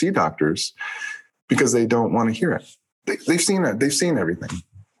even go see doctors because they don't want to hear it. They've seen it. They've seen everything,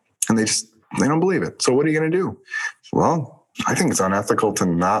 and they don't believe it. So what are you going to do? Well, I think it's unethical to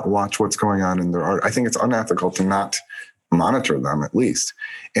not watch what's going on in their art. I think it's unethical to not monitor them, at least.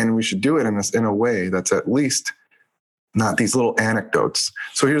 And we should do it in a way that's at least not these little anecdotes.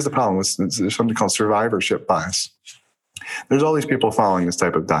 So here's the problem with there's something called survivorship bias. There's all these people following this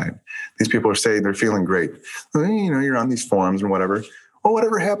type of diet. These people are saying they're feeling great. You're on these forums and whatever. Oh,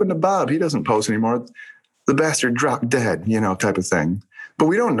 whatever happened to Bob? He doesn't post anymore. The bastard dropped dead, type of thing. But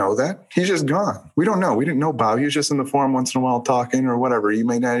we don't know that. He's just gone. We don't know. We didn't know Bob. He was just in the forum once in a while talking or whatever. You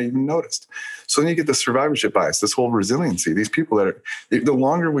may not even noticed. So then you get the survivorship bias, this whole resiliency. These people the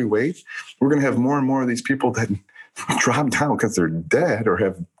longer we wait, we're going to have more and more of these people that drop down because they're dead or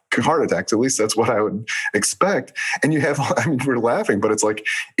have heart attacks. At least that's what I would expect. And we're laughing, but it's like,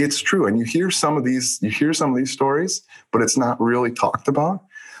 it's true. And you hear some of these stories, but it's not really talked about.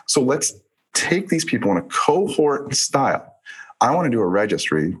 So let's take these people in a cohort style. I want to do a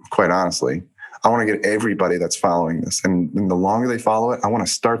registry, quite honestly. I want to get everybody that's following this. And the longer they follow it, I want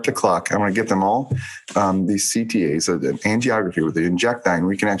to start the clock. I want to get them all, these CTAs, an angiography with the injectine,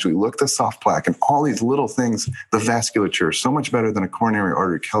 where you can actually look at the soft plaque and all these little things, the vasculature, so much better than a coronary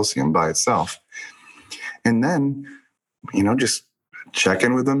artery calcium by itself. And then, just check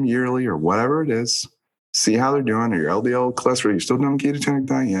in with them yearly or whatever it is. See how they're doing. Are your LDL cholesterol, you're still doing ketogenic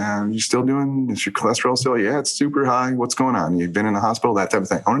diet? Yeah. Is your cholesterol still? Yeah, it's super high. What's going on? You've been in the hospital, that type of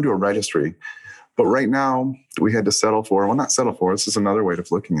thing. I want to do a registry. But right now, we had to settle for, not settle for, this is another way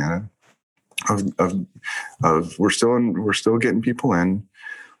of looking at it. We're still getting people in,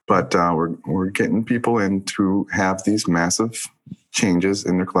 but we're getting people in to have these massive changes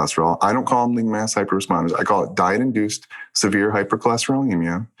in their cholesterol. I don't call them lean mass hyperresponders. I call it diet-induced severe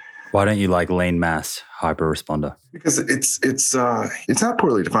hypercholesterolemia. Why don't you like lean mass hyperresponder? Because it's not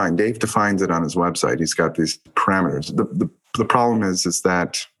poorly defined. Dave defines it on his website. He's got these parameters. The problem is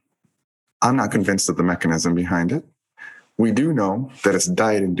that I'm not convinced of the mechanism behind it. We do know that it's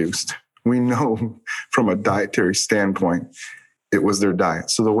diet induced. We know from a dietary standpoint, it was their diet.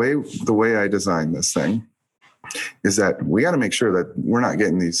 So the way I designed this thing is that we got to make sure that we're not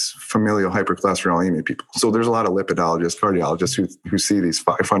getting these familial hypercholesterolemia people. So there's a lot of lipidologists, cardiologists who see these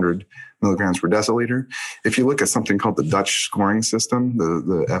 500 milligrams per deciliter. If you look at something called the Dutch scoring system,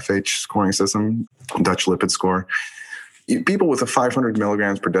 the FH scoring system, Dutch lipid score, people with a 500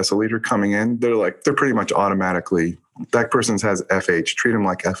 milligrams per deciliter coming in, they're pretty much automatically, that person has FH, treat them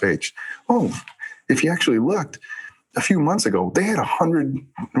like FH. Oh, if you actually looked, a few months ago, they had 100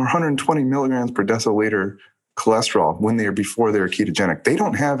 or 120 milligrams per deciliter cholesterol before they're ketogenic. They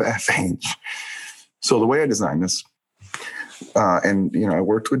don't have FH. So the way I designed this, and I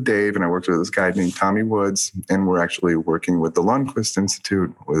worked with Dave and I worked with this guy named Tommy Woods, and we're actually working with the Lundquist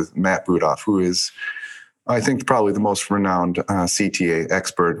Institute with Matt Budoff, who is, I think, probably the most renowned CTA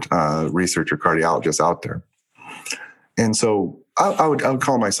expert researcher cardiologist out there. And so I would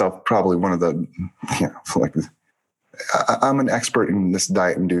call myself probably one of the, I'm an expert in this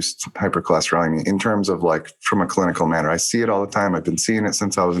diet-induced hypercholesterolemia in terms of from a clinical manner. I see it all the time. I've been seeing it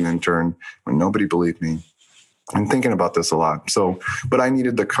since I was an intern when nobody believed me. I'm thinking about this a lot. So, but I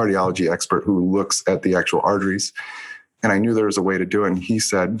needed the cardiology expert who looks at the actual arteries. And I knew there was a way to do it. And he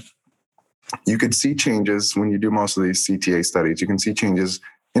said, you could see changes when you do most of these CTA studies. You can see changes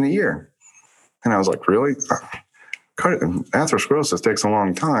in a year. And I was like, really? Atherosclerosis takes a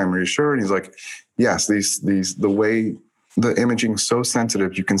long time. Are you sure? And he's like, yes, the way the imaging is so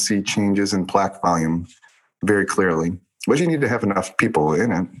sensitive, you can see changes in plaque volume very clearly. But you need to have enough people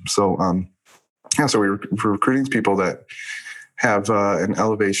in it. So, so we're recruiting people that have an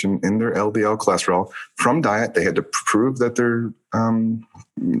elevation in their LDL cholesterol from diet. They had to prove that their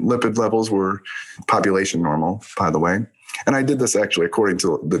lipid levels were population normal, by the way. And I did this actually according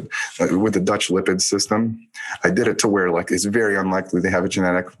to with the Dutch lipid system. I did it to where it's very unlikely they have a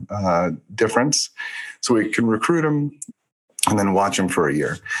genetic difference. So we can recruit them and then watch them for a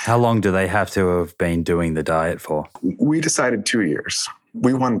year. How long do they have to have been doing the diet for? We decided 2 years.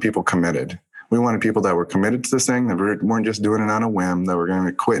 We wanted people committed. We wanted people that were committed to this thing, that weren't just doing it on a whim, that were going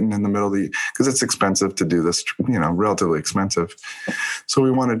to be quitting in the middle of because it's expensive to do this, relatively expensive. So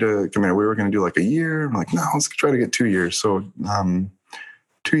we wanted to commit. We were going to do a year. I'm like, no, let's try to get 2 years. So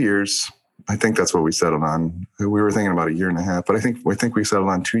 2 years, I think that's what we settled on. We were thinking about a year and a half, but I think we settled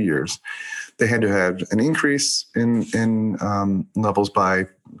on 2 years. They had to have an increase in levels by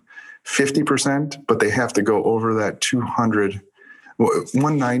 50%, but they have to go over that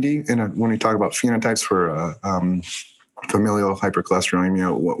 190 when we talk about phenotypes for familial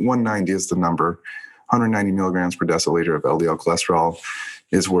hypercholesterolemia, 190 is the number. 190 milligrams per deciliter of LDL cholesterol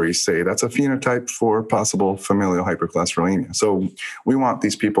is where you say that's a phenotype for possible familial hypercholesterolemia. So we want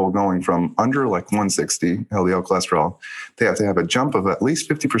these people going from under 160 LDL cholesterol. They have to have a jump of at least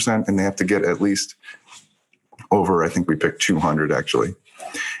 50%, and they have to get at least over, I think we picked 200 actually.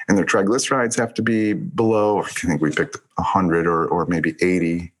 And their triglycerides have to be below, I think we picked 100 or maybe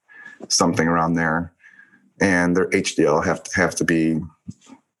 80, something around there. And their HDL have to be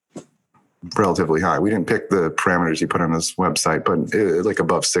relatively high. We didn't pick the parameters you put on this website, but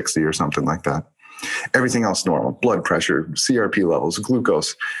above 60 or something like that. Everything else normal, blood pressure, CRP levels,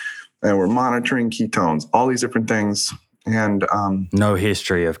 glucose. And we're monitoring ketones, all these different things. And no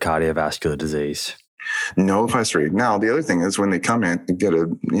history of cardiovascular disease. No history. Now, the other thing is when they come in and get a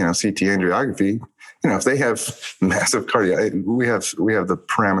CT angiography, if they have massive cardiac, we have the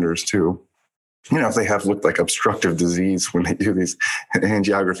parameters too. If they have looked like obstructive disease when they do these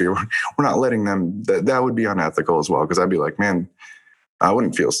angiography, we're not letting them. That would be unethical as well, because I'd be like, man, I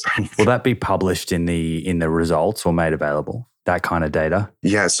wouldn't feel safe. Will that be published in the results or made available? That kind of data?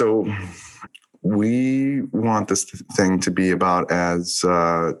 Yeah. So we want this thing to be about as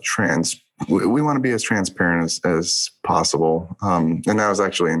we want to be as transparent as possible. And that was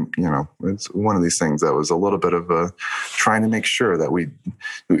actually, it's one of these things that was a little bit of trying to make sure that we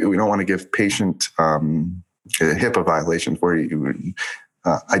don't want to give patient HIPAA violations where you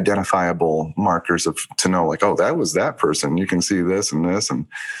identifiable markers to know oh, that was that person. You can see this and this and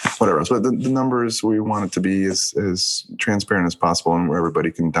whatever else. But the numbers, we want it to be as transparent as possible and where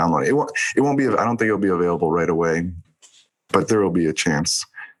everybody can download it. It won't be, I don't think it'll be available right away, but there will be a chance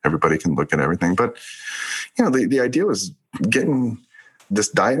everybody can look at everything. But, the idea was getting this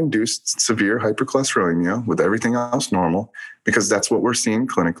diet-induced severe hypercholesterolemia with everything else normal, because that's what we're seeing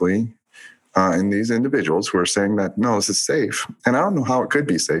clinically in these individuals who are saying that, no, this is safe. And I don't know how it could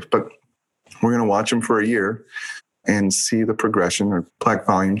be safe, but we're going to watch them for a year and see the progression or plaque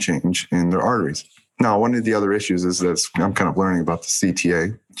volume change in their arteries. Now, one of the other issues is that I'm kind of learning about the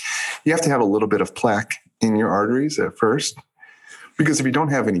CTA. You have to have a little bit of plaque in your arteries at first, because if you don't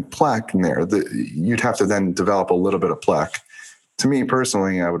have any plaque in there, you'd have to then develop a little bit of plaque. To me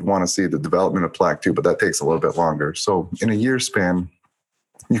personally, I would want to see the development of plaque too, but that takes a little bit longer. So in a year span,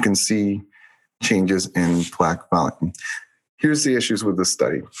 you can see changes in plaque volume. Here's the issues with this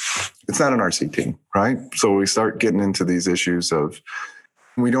study. It's not an RCT, right? So we start getting into these issues of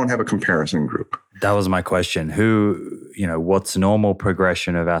we don't have a comparison group. That was my question. What's normal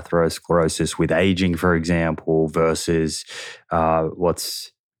progression of atherosclerosis with aging, for example, versus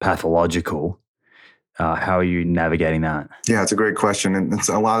what's pathological? How are you navigating that? Yeah, it's a great question. And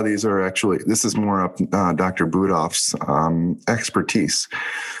a lot of these are actually, this is more up Dr. Budoff's expertise.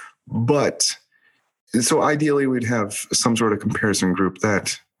 But so ideally, we'd have some sort of comparison group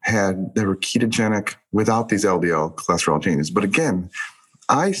that were ketogenic without these LDL cholesterol changes. But again,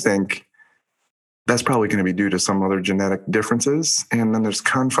 I think that's probably going to be due to some other genetic differences. And then there's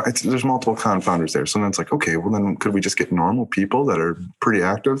multiple confounders there. So then it's like, okay, well then could we just get normal people that are pretty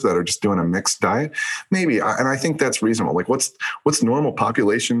active, that are just doing a mixed diet? Maybe. And I think that's reasonable. Like what's normal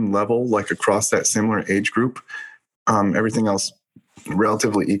population level, like across that similar age group? Everything else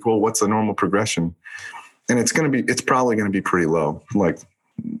relatively equal. What's the normal progression? And it's probably going to be pretty low, like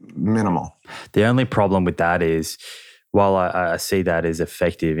minimal. The only problem with that is, while I see that as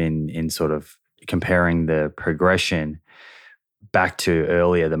effective in sort of comparing the progression back to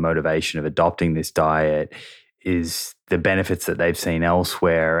earlier, the motivation of adopting this diet is the benefits that they've seen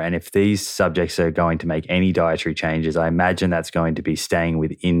elsewhere. And if these subjects are going to make any dietary changes, I imagine that's going to be staying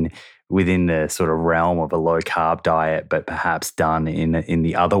within the sort of realm of a low carb diet, but perhaps done in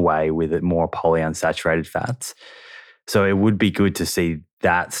the other way with more polyunsaturated fats. So it would be good to see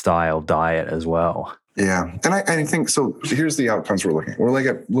that style diet as well. Yeah. And I think, so here's the outcomes we're looking at. We're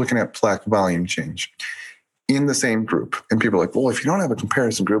looking at plaque volume change in the same group. And people are like, well, if you don't have a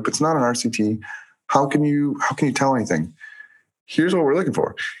comparison group, it's not an RCT. How can you tell anything? Here's what we're looking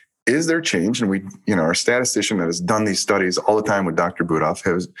for. Is there change? And our statistician that has done these studies all the time with Dr. Budoff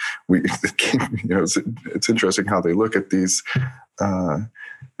it's interesting how they look at these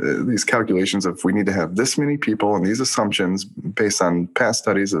calculations of we need to have this many people and these assumptions based on past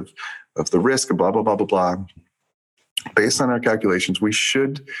studies of the risk of blah, blah, blah, blah, blah. Based on our calculations, we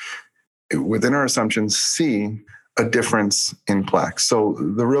should, within our assumptions, see a difference in plaque. So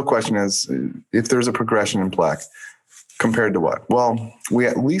the real question is, if there's a progression in plaque, compared to what? Well, we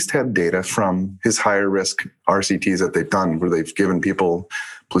at least have data from his higher risk RCTs that they've done where they've given people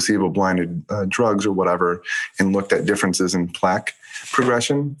placebo-blinded drugs or whatever and looked at differences in plaque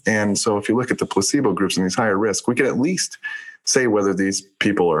progression. And so if you look at the placebo groups in these higher risk, we could at least say whether these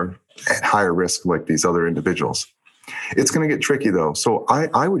people are at higher risk like these other individuals. It's going to get tricky though. So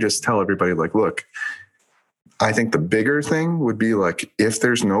I would just tell everybody like, look, I think the bigger thing would be like, if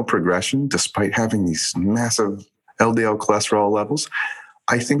there's no progression, despite having these massive LDL cholesterol levels,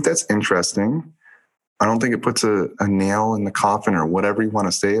 I think that's interesting. I don't think it puts a nail in the coffin or whatever you want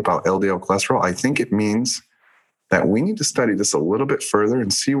to say about LDL cholesterol. I think it means that we need to study this a little bit further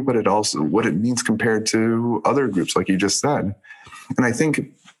and see what it means compared to other groups, like you just said. And I think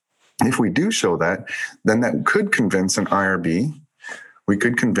if we do show that, then that could convince an IRB. We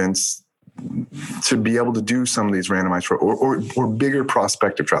could convince to be able to do some of these randomized or bigger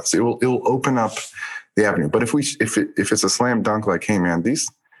prospective trials. It will open up the avenue. But if it's a slam dunk, like, hey man, these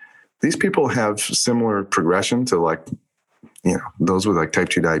people have similar progression to like, those with like type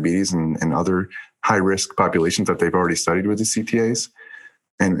 2 diabetes and other high risk populations that they've already studied with the CTAs.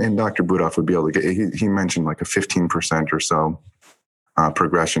 And Dr. Budoff would be able to get, he mentioned like a 15% or so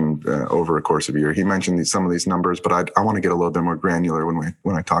progression over a course of a year. He mentioned some of these numbers, but I want to get a little bit more granular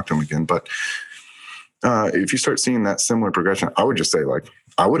when I talk to him again. But if you start seeing that similar progression, I would just say like,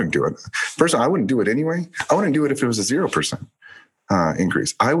 I wouldn't do it. Personally, I wouldn't do it anyway. I wouldn't do it if it was a 0%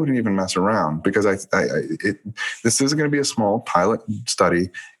 increase. I wouldn't even mess around because this is going to be a small pilot study.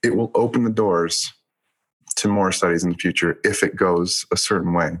 It will open the doors to more studies in the future if it goes a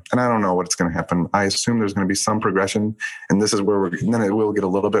certain way. And I don't know what's going to happen. I assume there's going to be some progression, and this is where then it will get a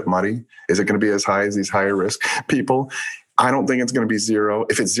little bit muddy. Is it going to be as high as these higher risk people? I don't think it's going to be 0.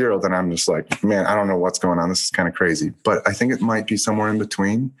 If it's 0, then I'm just like, man, I don't know what's going on. This is kind of crazy. But I think it might be somewhere in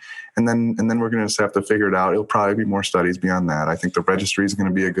between. And then we're going to just have to figure it out. It'll probably be more studies beyond that. I think the registry is going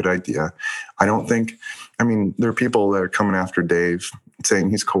to be a good idea. There are people that are coming after Dave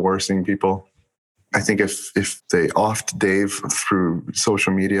saying he's coercing people. I think if they offed Dave through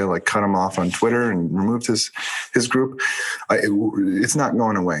social media, like cut him off on Twitter and removed his group, it's not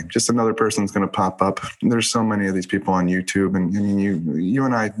going away. Just another person's going to pop up. There's so many of these people on YouTube, and I mean, you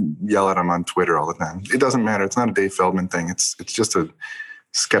and I yell at them on Twitter all the time. It doesn't matter. It's not a Dave Feldman thing. It's just a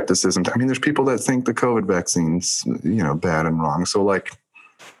skepticism. I mean, there's people that think the COVID vaccine's bad and wrong. So like,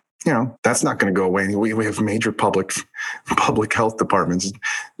 that's not going to go away. We have major public health departments,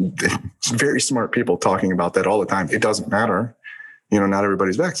 very smart people talking about that all the time. It doesn't matter. Not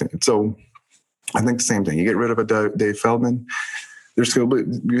everybody's vaccinated. So I think the same thing. You get rid of a Dave Feldman, there's still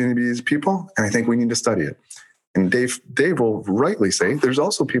going to be these people, and I think we need to study it. And Dave will rightly say there's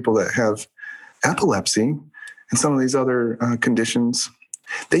also people that have epilepsy and some of these other conditions.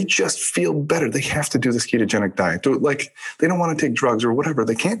 They just feel better. They have to do this ketogenic diet. Like, they don't want to take drugs or whatever.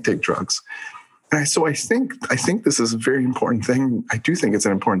 They can't take drugs. So I think this is a very important thing. I do think it's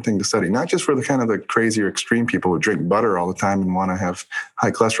an important thing to study, not just for the kind of the crazy or extreme people who drink butter all the time and want to have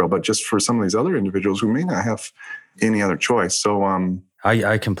high cholesterol, but just for some of these other individuals who may not have any other choice. So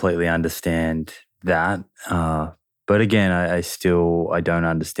I completely understand that. But again, I don't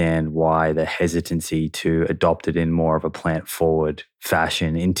understand why the hesitancy to adopt it in more of a plant-forward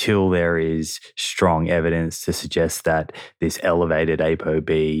fashion until there is strong evidence to suggest that this elevated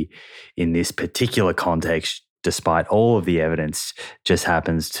ApoB in this particular context, despite all of the evidence, just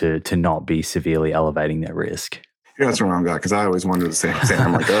happens to not be severely elevating their risk. Yeah, that's wrong, guy. Because I always wonder the same thing.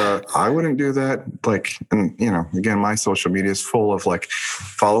 I'm like, I wouldn't do that. Like, and again, my social media is full of like,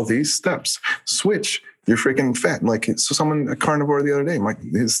 follow these steps, switch. You're freaking fat. Like, so a carnivore the other day, like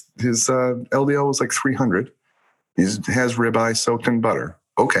his LDL was like 300. He has ribeye soaked in butter.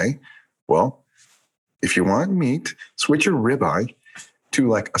 Okay, well, if you want meat, switch your ribeye to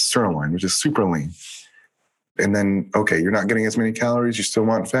like a sirloin, which is super lean. And then, okay, you're not getting as many calories. You still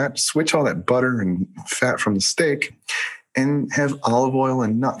want fat. Switch all that butter and fat from the steak and have olive oil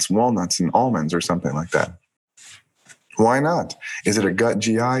and nuts, walnuts and almonds or something like that. Why not? Is it a gut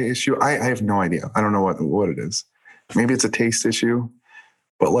GI issue? I have no idea. I don't know what it is. Maybe it's a taste issue.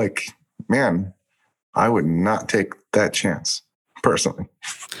 But like, man, I would not take that chance personally.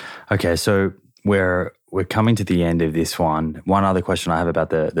 Okay, so we're coming to the end of this one. One other question I have about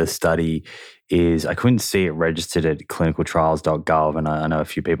the study is I couldn't see it registered at clinicaltrials.gov, and I know a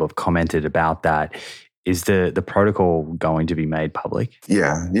few people have commented about that. Is the protocol going to be made public?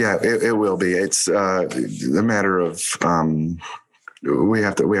 Yeah, it will be. It's a matter of we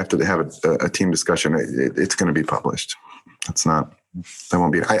have to have a team discussion. It's going to be published. That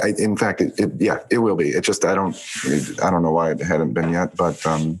won't be. In fact, it will be. It's just I don't know why it hadn't been yet, but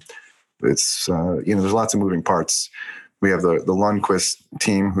it's there's lots of moving parts. We have the Lundquist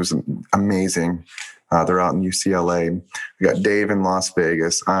team, who's amazing. They're out in UCLA. We got Dave in Las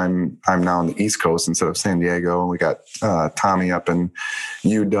Vegas. I'm now on the East Coast instead of San Diego. And we got Tommy up in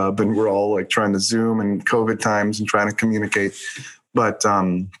UW, and we're all like trying to Zoom in COVID times and trying to communicate. But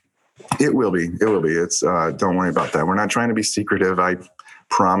it will be. It's don't worry about that. We're not trying to be secretive. I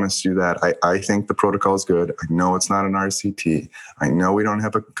promise you that. I think the protocol is good. I know it's not an RCT. I know we don't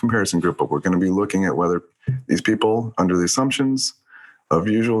have a comparison group, but we're going to be looking at whether these people, under the assumptions of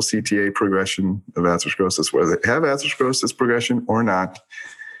usual CTA progression of atherosclerosis, whether they have atherosclerosis progression or not.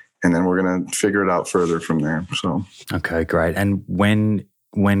 And then we're going to figure it out further from there. So, okay, great. And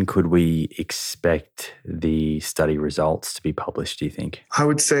when could we expect the study results to be published, do you think? I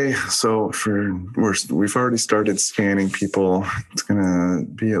would say, we've already started scanning people. It's going to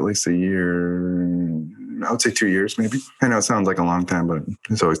be at least a year. I would say 2 years, maybe. I know it sounds like a long time, but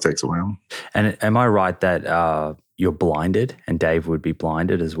it always takes a while. And am I right that you're blinded, and Dave would be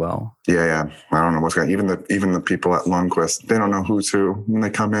blinded as well? Yeah. I don't know what's going on. Even the people at Lundquist, they don't know who's who. When they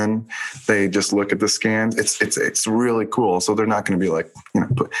come in, they just look at the scans. It's really cool. So they're not going to be like,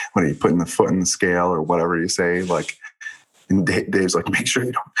 what are you putting the foot in the scale or whatever you say? Like, and Dave's like, make sure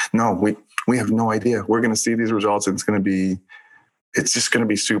you don't. No, we have no idea. We're going to see these results, and it's just going to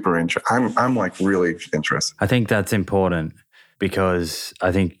be super interesting. I'm like really interested. I think that's important because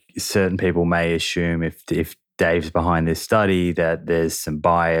I think certain people may assume if Dave's behind this study that there's some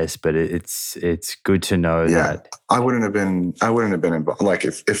bias, but it's good to know that I wouldn't have been involved. Like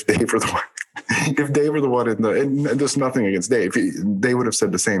if Dave were the one, if Dave were the one and there's nothing against Dave, they would have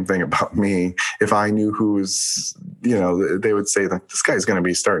said the same thing about me. If I knew who's, they would say that this guy's going to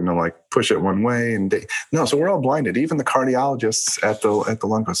be starting to like push it one way, and no, so we're all blinded. Even the cardiologists at the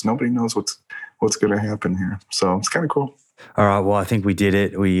Lundquist, nobody knows what's going to happen here. So it's kind of cool. All right, well, I think we did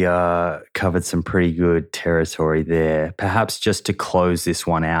it. We covered some pretty good territory there. Perhaps just to close this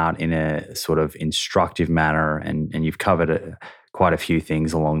one out in a sort of instructive manner, and you've covered quite a few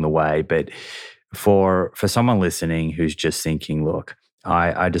things along the way, but for someone listening who's just thinking, look,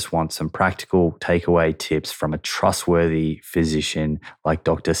 I just want some practical takeaway tips from a trustworthy physician like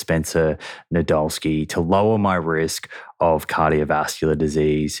Dr. Spencer Nadolsky to lower my risk of cardiovascular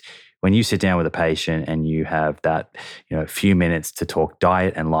disease. When you sit down with a patient and you have that, few minutes to talk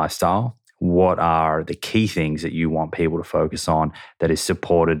diet and lifestyle, what are the key things that you want people to focus on that is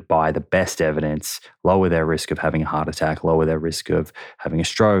supported by the best evidence, lower their risk of having a heart attack, lower their risk of having a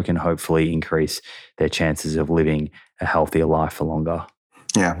stroke, and hopefully increase their chances of living a healthier life for longer?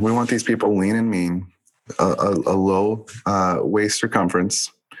 Yeah, we want these people lean and mean, a low waist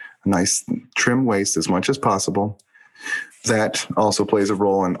circumference, a nice trim waist as much as possible. That also plays a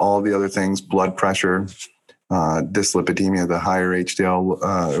role in all the other things, blood pressure, dyslipidemia, the higher HDL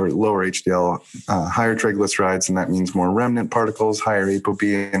or lower HDL, higher triglycerides, and that means more remnant particles, higher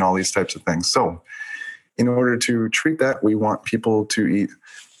ApoB, and all these types of things. So in order to treat that, we want people to eat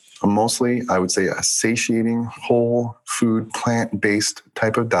mostly, I would say, a satiating, whole food, plant-based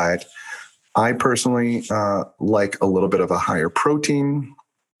type of diet. I personally like a little bit of a higher protein,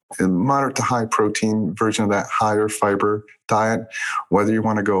 a moderate to high protein version of that, higher fiber diet. Whether you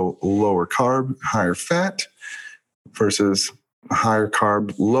want to go lower carb, higher fat versus higher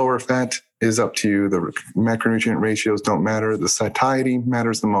carb, lower fat is up to you. The macronutrient ratios don't matter. The satiety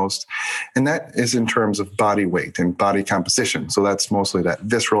matters the most. And that is in terms of body weight and body composition. So that's mostly that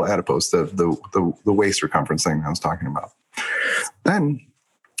visceral adipose, the waist circumference thing I was talking about. Then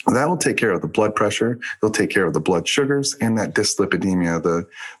that will take care of the blood pressure. It'll take care of the blood sugars and that dyslipidemia, the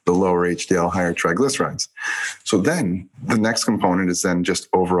lower HDL, higher triglycerides. So then the next component is then just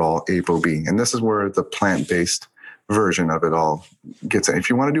overall ApoB. And this is where the plant-based version of it all gets in. If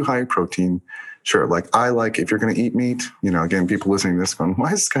you want to do high protein, sure. Like if you're going to eat meat, again, people listening to this going,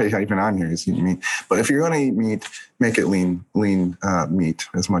 why is this guy even on here? He's eating meat. But if you're going to eat meat, make it lean meat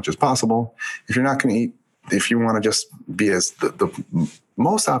as much as possible. If you're not going to eat, if you want to just be as the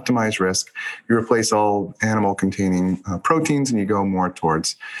most optimized risk, you replace all animal containing proteins and you go more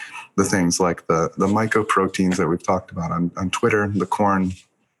towards the things like the mycoproteins that we've talked about on Twitter, the corn,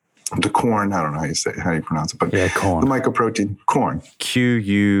 I don't know how you pronounce it, but yeah, corn. The mycoprotein, corn.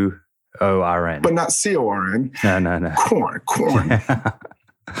 Q-U-O-R-N. But not C-O-R-N. No. Corn. The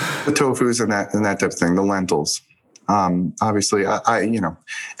tofus and that type of thing, the lentils. Obviously,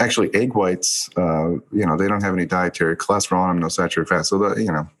 actually egg whites, they don't have any dietary cholesterol in them, no saturated fat. So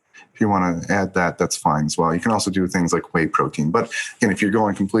if you want to add that, that's fine as well. You can also do things like whey protein. But again, if you're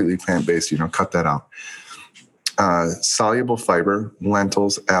going completely plant-based, cut that out. Soluble fiber,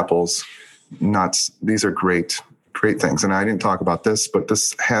 lentils, apples, nuts. These are great things. And I didn't talk about this, but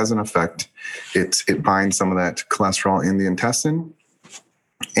this has an effect. It binds some of that cholesterol in the intestine.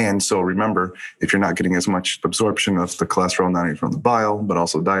 And so remember, if you're not getting as much absorption of the cholesterol, not only from the bile, but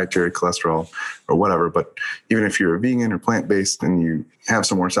also dietary cholesterol or whatever, but even if you're a vegan or plant-based and you have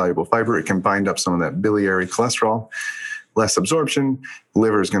some more soluble fiber, it can bind up some of that biliary cholesterol. Less absorption,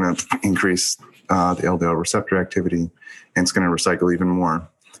 liver is going to increase the LDL receptor activity, and it's going to recycle even more.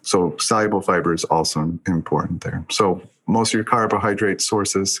 So soluble fiber is also important there. So most of your carbohydrate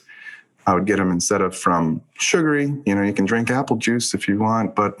sources, I would get them instead of from sugary. You can drink apple juice if you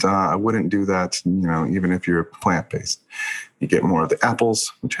want, but I wouldn't do that, even if you're plant-based. You get more of the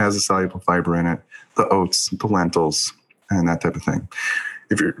apples, which has a soluble fiber in it, the oats, the lentils, and that type of thing.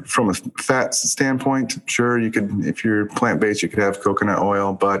 If you're from a fat standpoint, sure, you could, if you're plant-based, you could have coconut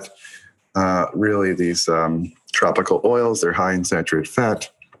oil, but really these tropical oils, they're high in saturated fat.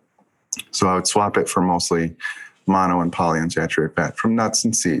 So I would swap it for mostly mono and polyunsaturated fat from nuts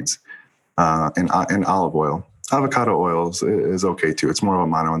and seeds and olive oil. Avocado oil is okay too. It's more of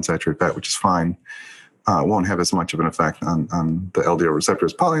a monounsaturated fat, which is fine. It won't have as much of an effect on the LDL receptor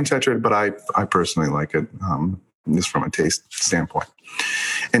as polyunsaturated, but I personally like it just from a taste standpoint.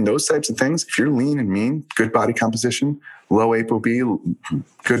 And those types of things, if you're lean and mean, good body composition, low ApoB,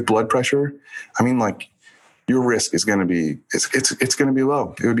 good blood pressure, your risk is going to be, it's going to be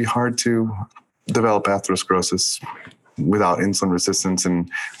low. It would be hard to develop atherosclerosis without insulin resistance and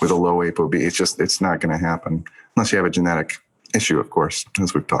with a low ApoB. It's not going to happen unless you have a genetic issue, of course,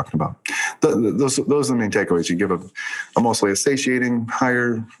 as we've talked about. Those are the main takeaways. You give a mostly a satiating,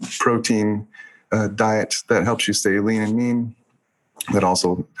 higher protein diet that helps you stay lean and mean, that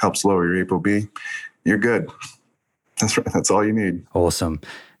also helps lower your ApoB. You're good. That's right. That's all you need. Awesome.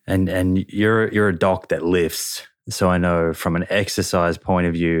 And you're a doc that lifts. So I know from an exercise point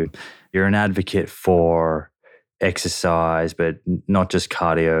of view, you're an advocate for exercise, but not just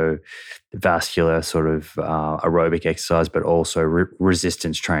cardiovascular sort of aerobic exercise, but also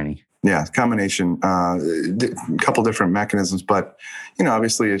resistance training. Yeah, combination, a couple different mechanisms. But,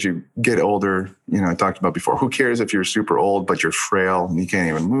 obviously as you get older, I talked about before, who cares if you're super old, but you're frail and you can't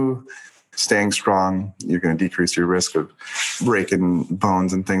even move? Staying strong, you're going to decrease your risk of breaking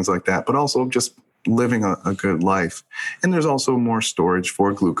bones and things like that, but also just living a good life. And there's also more storage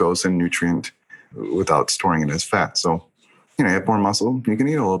for glucose and nutrient without storing it as fat. So, you have more muscle, you can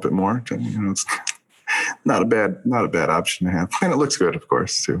eat a little bit more. It's not a bad option to have. And it looks good, of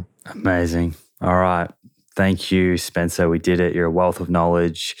course, too. Amazing. All right. Thank you, Spencer. We did it. You're a wealth of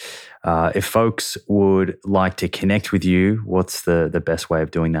knowledge. If folks would like to connect with you, what's the best way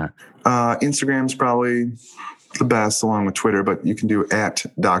of doing that? Instagram's probably the best, along with Twitter, but you can do at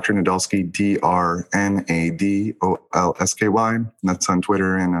Dr. Nadolsky, DrNadolsky. That's on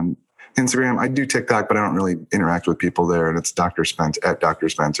Twitter and on Instagram. I do TikTok, but I don't really interact with people there. And it's Dr. Spence at Dr.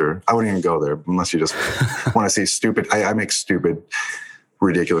 Spencer. I wouldn't even go there unless you just want to see stupid. I make stupid,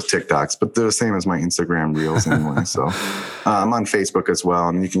 ridiculous TikToks, but they're the same as my Instagram reels anyway. So I'm on Facebook as well.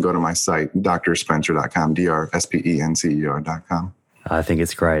 And you can go to my site, drspencer.com, DRSPENCER.com. I think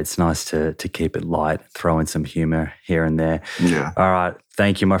it's great. It's nice to keep it light, throw in some humor here and there. Yeah. All right.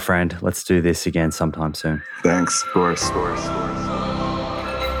 Thank you, my friend. Let's do this again sometime soon. Thanks. Of course.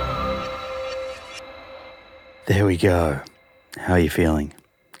 There we go. How are you feeling?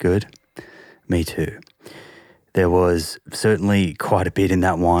 Good? Me too. There was certainly quite a bit in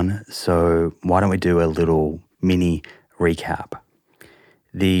that one, so why don't we do a little mini recap?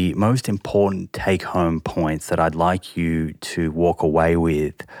 The most important take-home points that I'd like you to walk away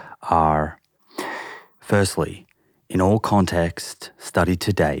with are, firstly, in all contexts studied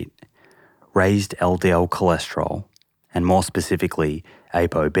to date, raised LDL cholesterol, and more specifically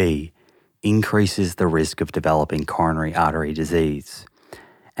ApoB, increases the risk of developing coronary artery disease,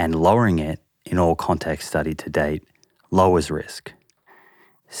 and lowering it in all contexts studied to date lowers risk.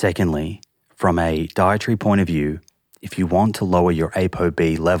 Secondly, from a dietary point of view, if you want to lower your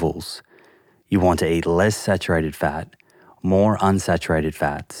ApoB levels, you want to eat less saturated fat, more unsaturated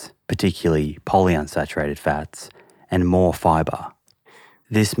fats, particularly polyunsaturated fats, and more fiber.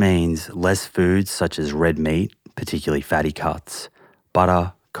 This means less foods such as red meat, particularly fatty cuts,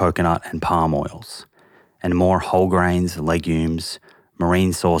 butter, coconut, and palm oils, and more whole grains, legumes,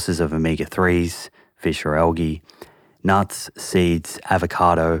 marine sources of omega-3s, fish or algae, nuts, seeds,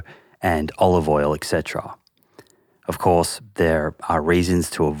 avocado, and olive oil, etc. Of course, there are reasons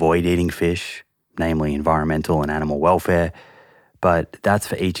to avoid eating fish, namely environmental and animal welfare, but that's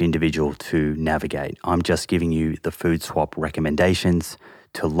for each individual to navigate. I'm just giving you the food swap recommendations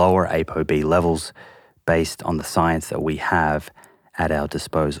to lower ApoB levels based on the science that we have at our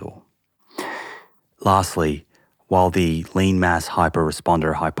disposal. Lastly, while the lean mass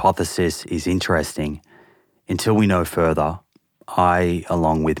hyperresponder hypothesis is interesting, until we know further, I,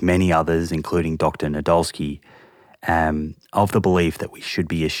 along with many others, including Dr. Nadolsky, am of the belief that we should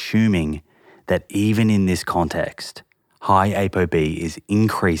be assuming that even in this context, high ApoB is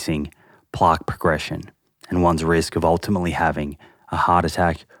increasing plaque progression and one's risk of ultimately having a heart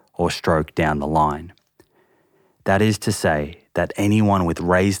attack or stroke down the line. That is to say that anyone with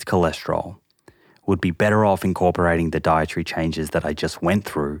raised cholesterol would be better off incorporating the dietary changes that I just went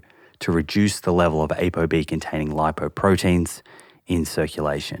through to reduce the level of ApoB-containing lipoproteins in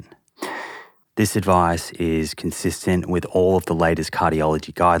circulation. This advice is consistent with all of the latest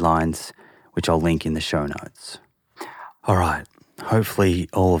cardiology guidelines, which I'll link in the show notes. All right, hopefully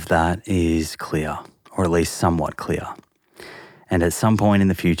all of that is clear, or at least somewhat clear. And at some point in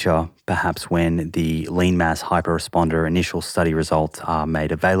the future, perhaps when the lean mass hyperresponder initial study results are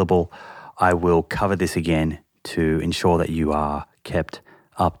made available, I will cover this again to ensure that you are kept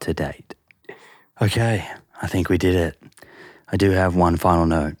up to date. Okay, I think we did it. I do have one final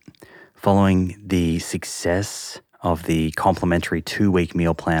note. Following the success of the complimentary 2-week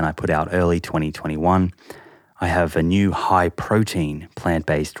meal plan I put out early 2021, I have a new high-protein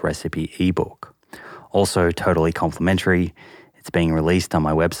plant-based recipe ebook. Also totally complimentary. It's being released on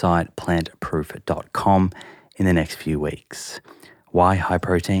my website, plantproof.com, in the next few weeks. Why high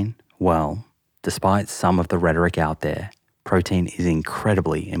protein? Well, despite some of the rhetoric out there, protein is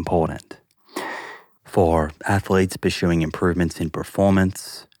incredibly important. For athletes pursuing improvements in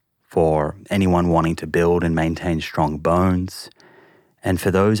performance, for anyone wanting to build and maintain strong bones, and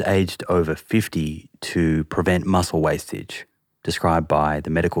for those aged over 50 to prevent muscle wastage, described by the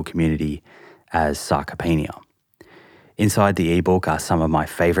medical community as sarcopenia. Inside the ebook are some of my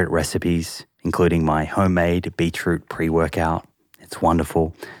favorite recipes, including my homemade beetroot pre-workout. It's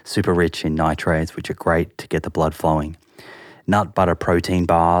wonderful, super rich in nitrates, which are great to get the blood flowing. Nut butter protein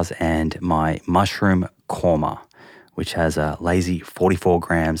bars and my mushroom korma, which has a lazy 44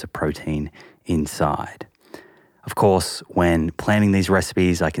 grams of protein inside. Of course, when planning these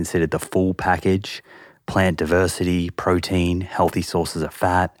recipes, I considered the full package: plant diversity, protein, healthy sources of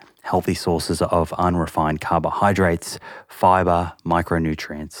fat, healthy sources of unrefined carbohydrates, fiber,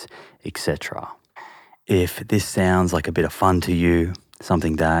 micronutrients, etc. If this sounds like a bit of fun to you,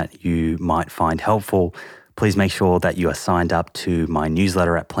 something that you might find helpful, please make sure that you are signed up to my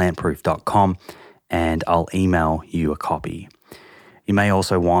newsletter at plantproof.com, and I'll email you a copy. You may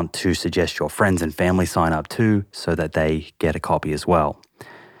also want to suggest your friends and family sign up too, so that they get a copy as well.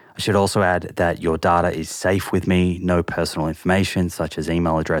 I should also add that your data is safe with me. No personal information such as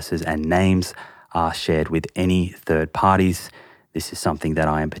email addresses and names are shared with any third parties. This is something that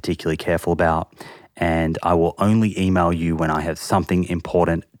I am particularly careful about, and I will only email you when I have something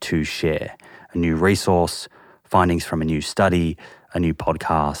important to share, a new resource, findings from a new study, a new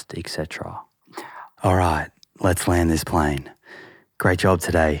podcast, etc. All right, let's land this plane. Great job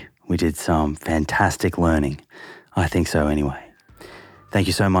today. We did some fantastic learning. I think so anyway. Thank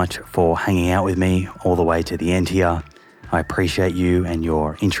you so much for hanging out with me all the way to the end here. I appreciate you and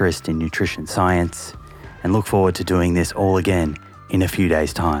your interest in nutrition science, and look forward to doing this all again in a few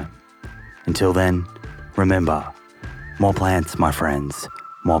days' time. Until then, remember, more plants, my friends,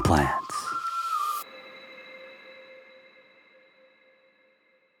 more plants.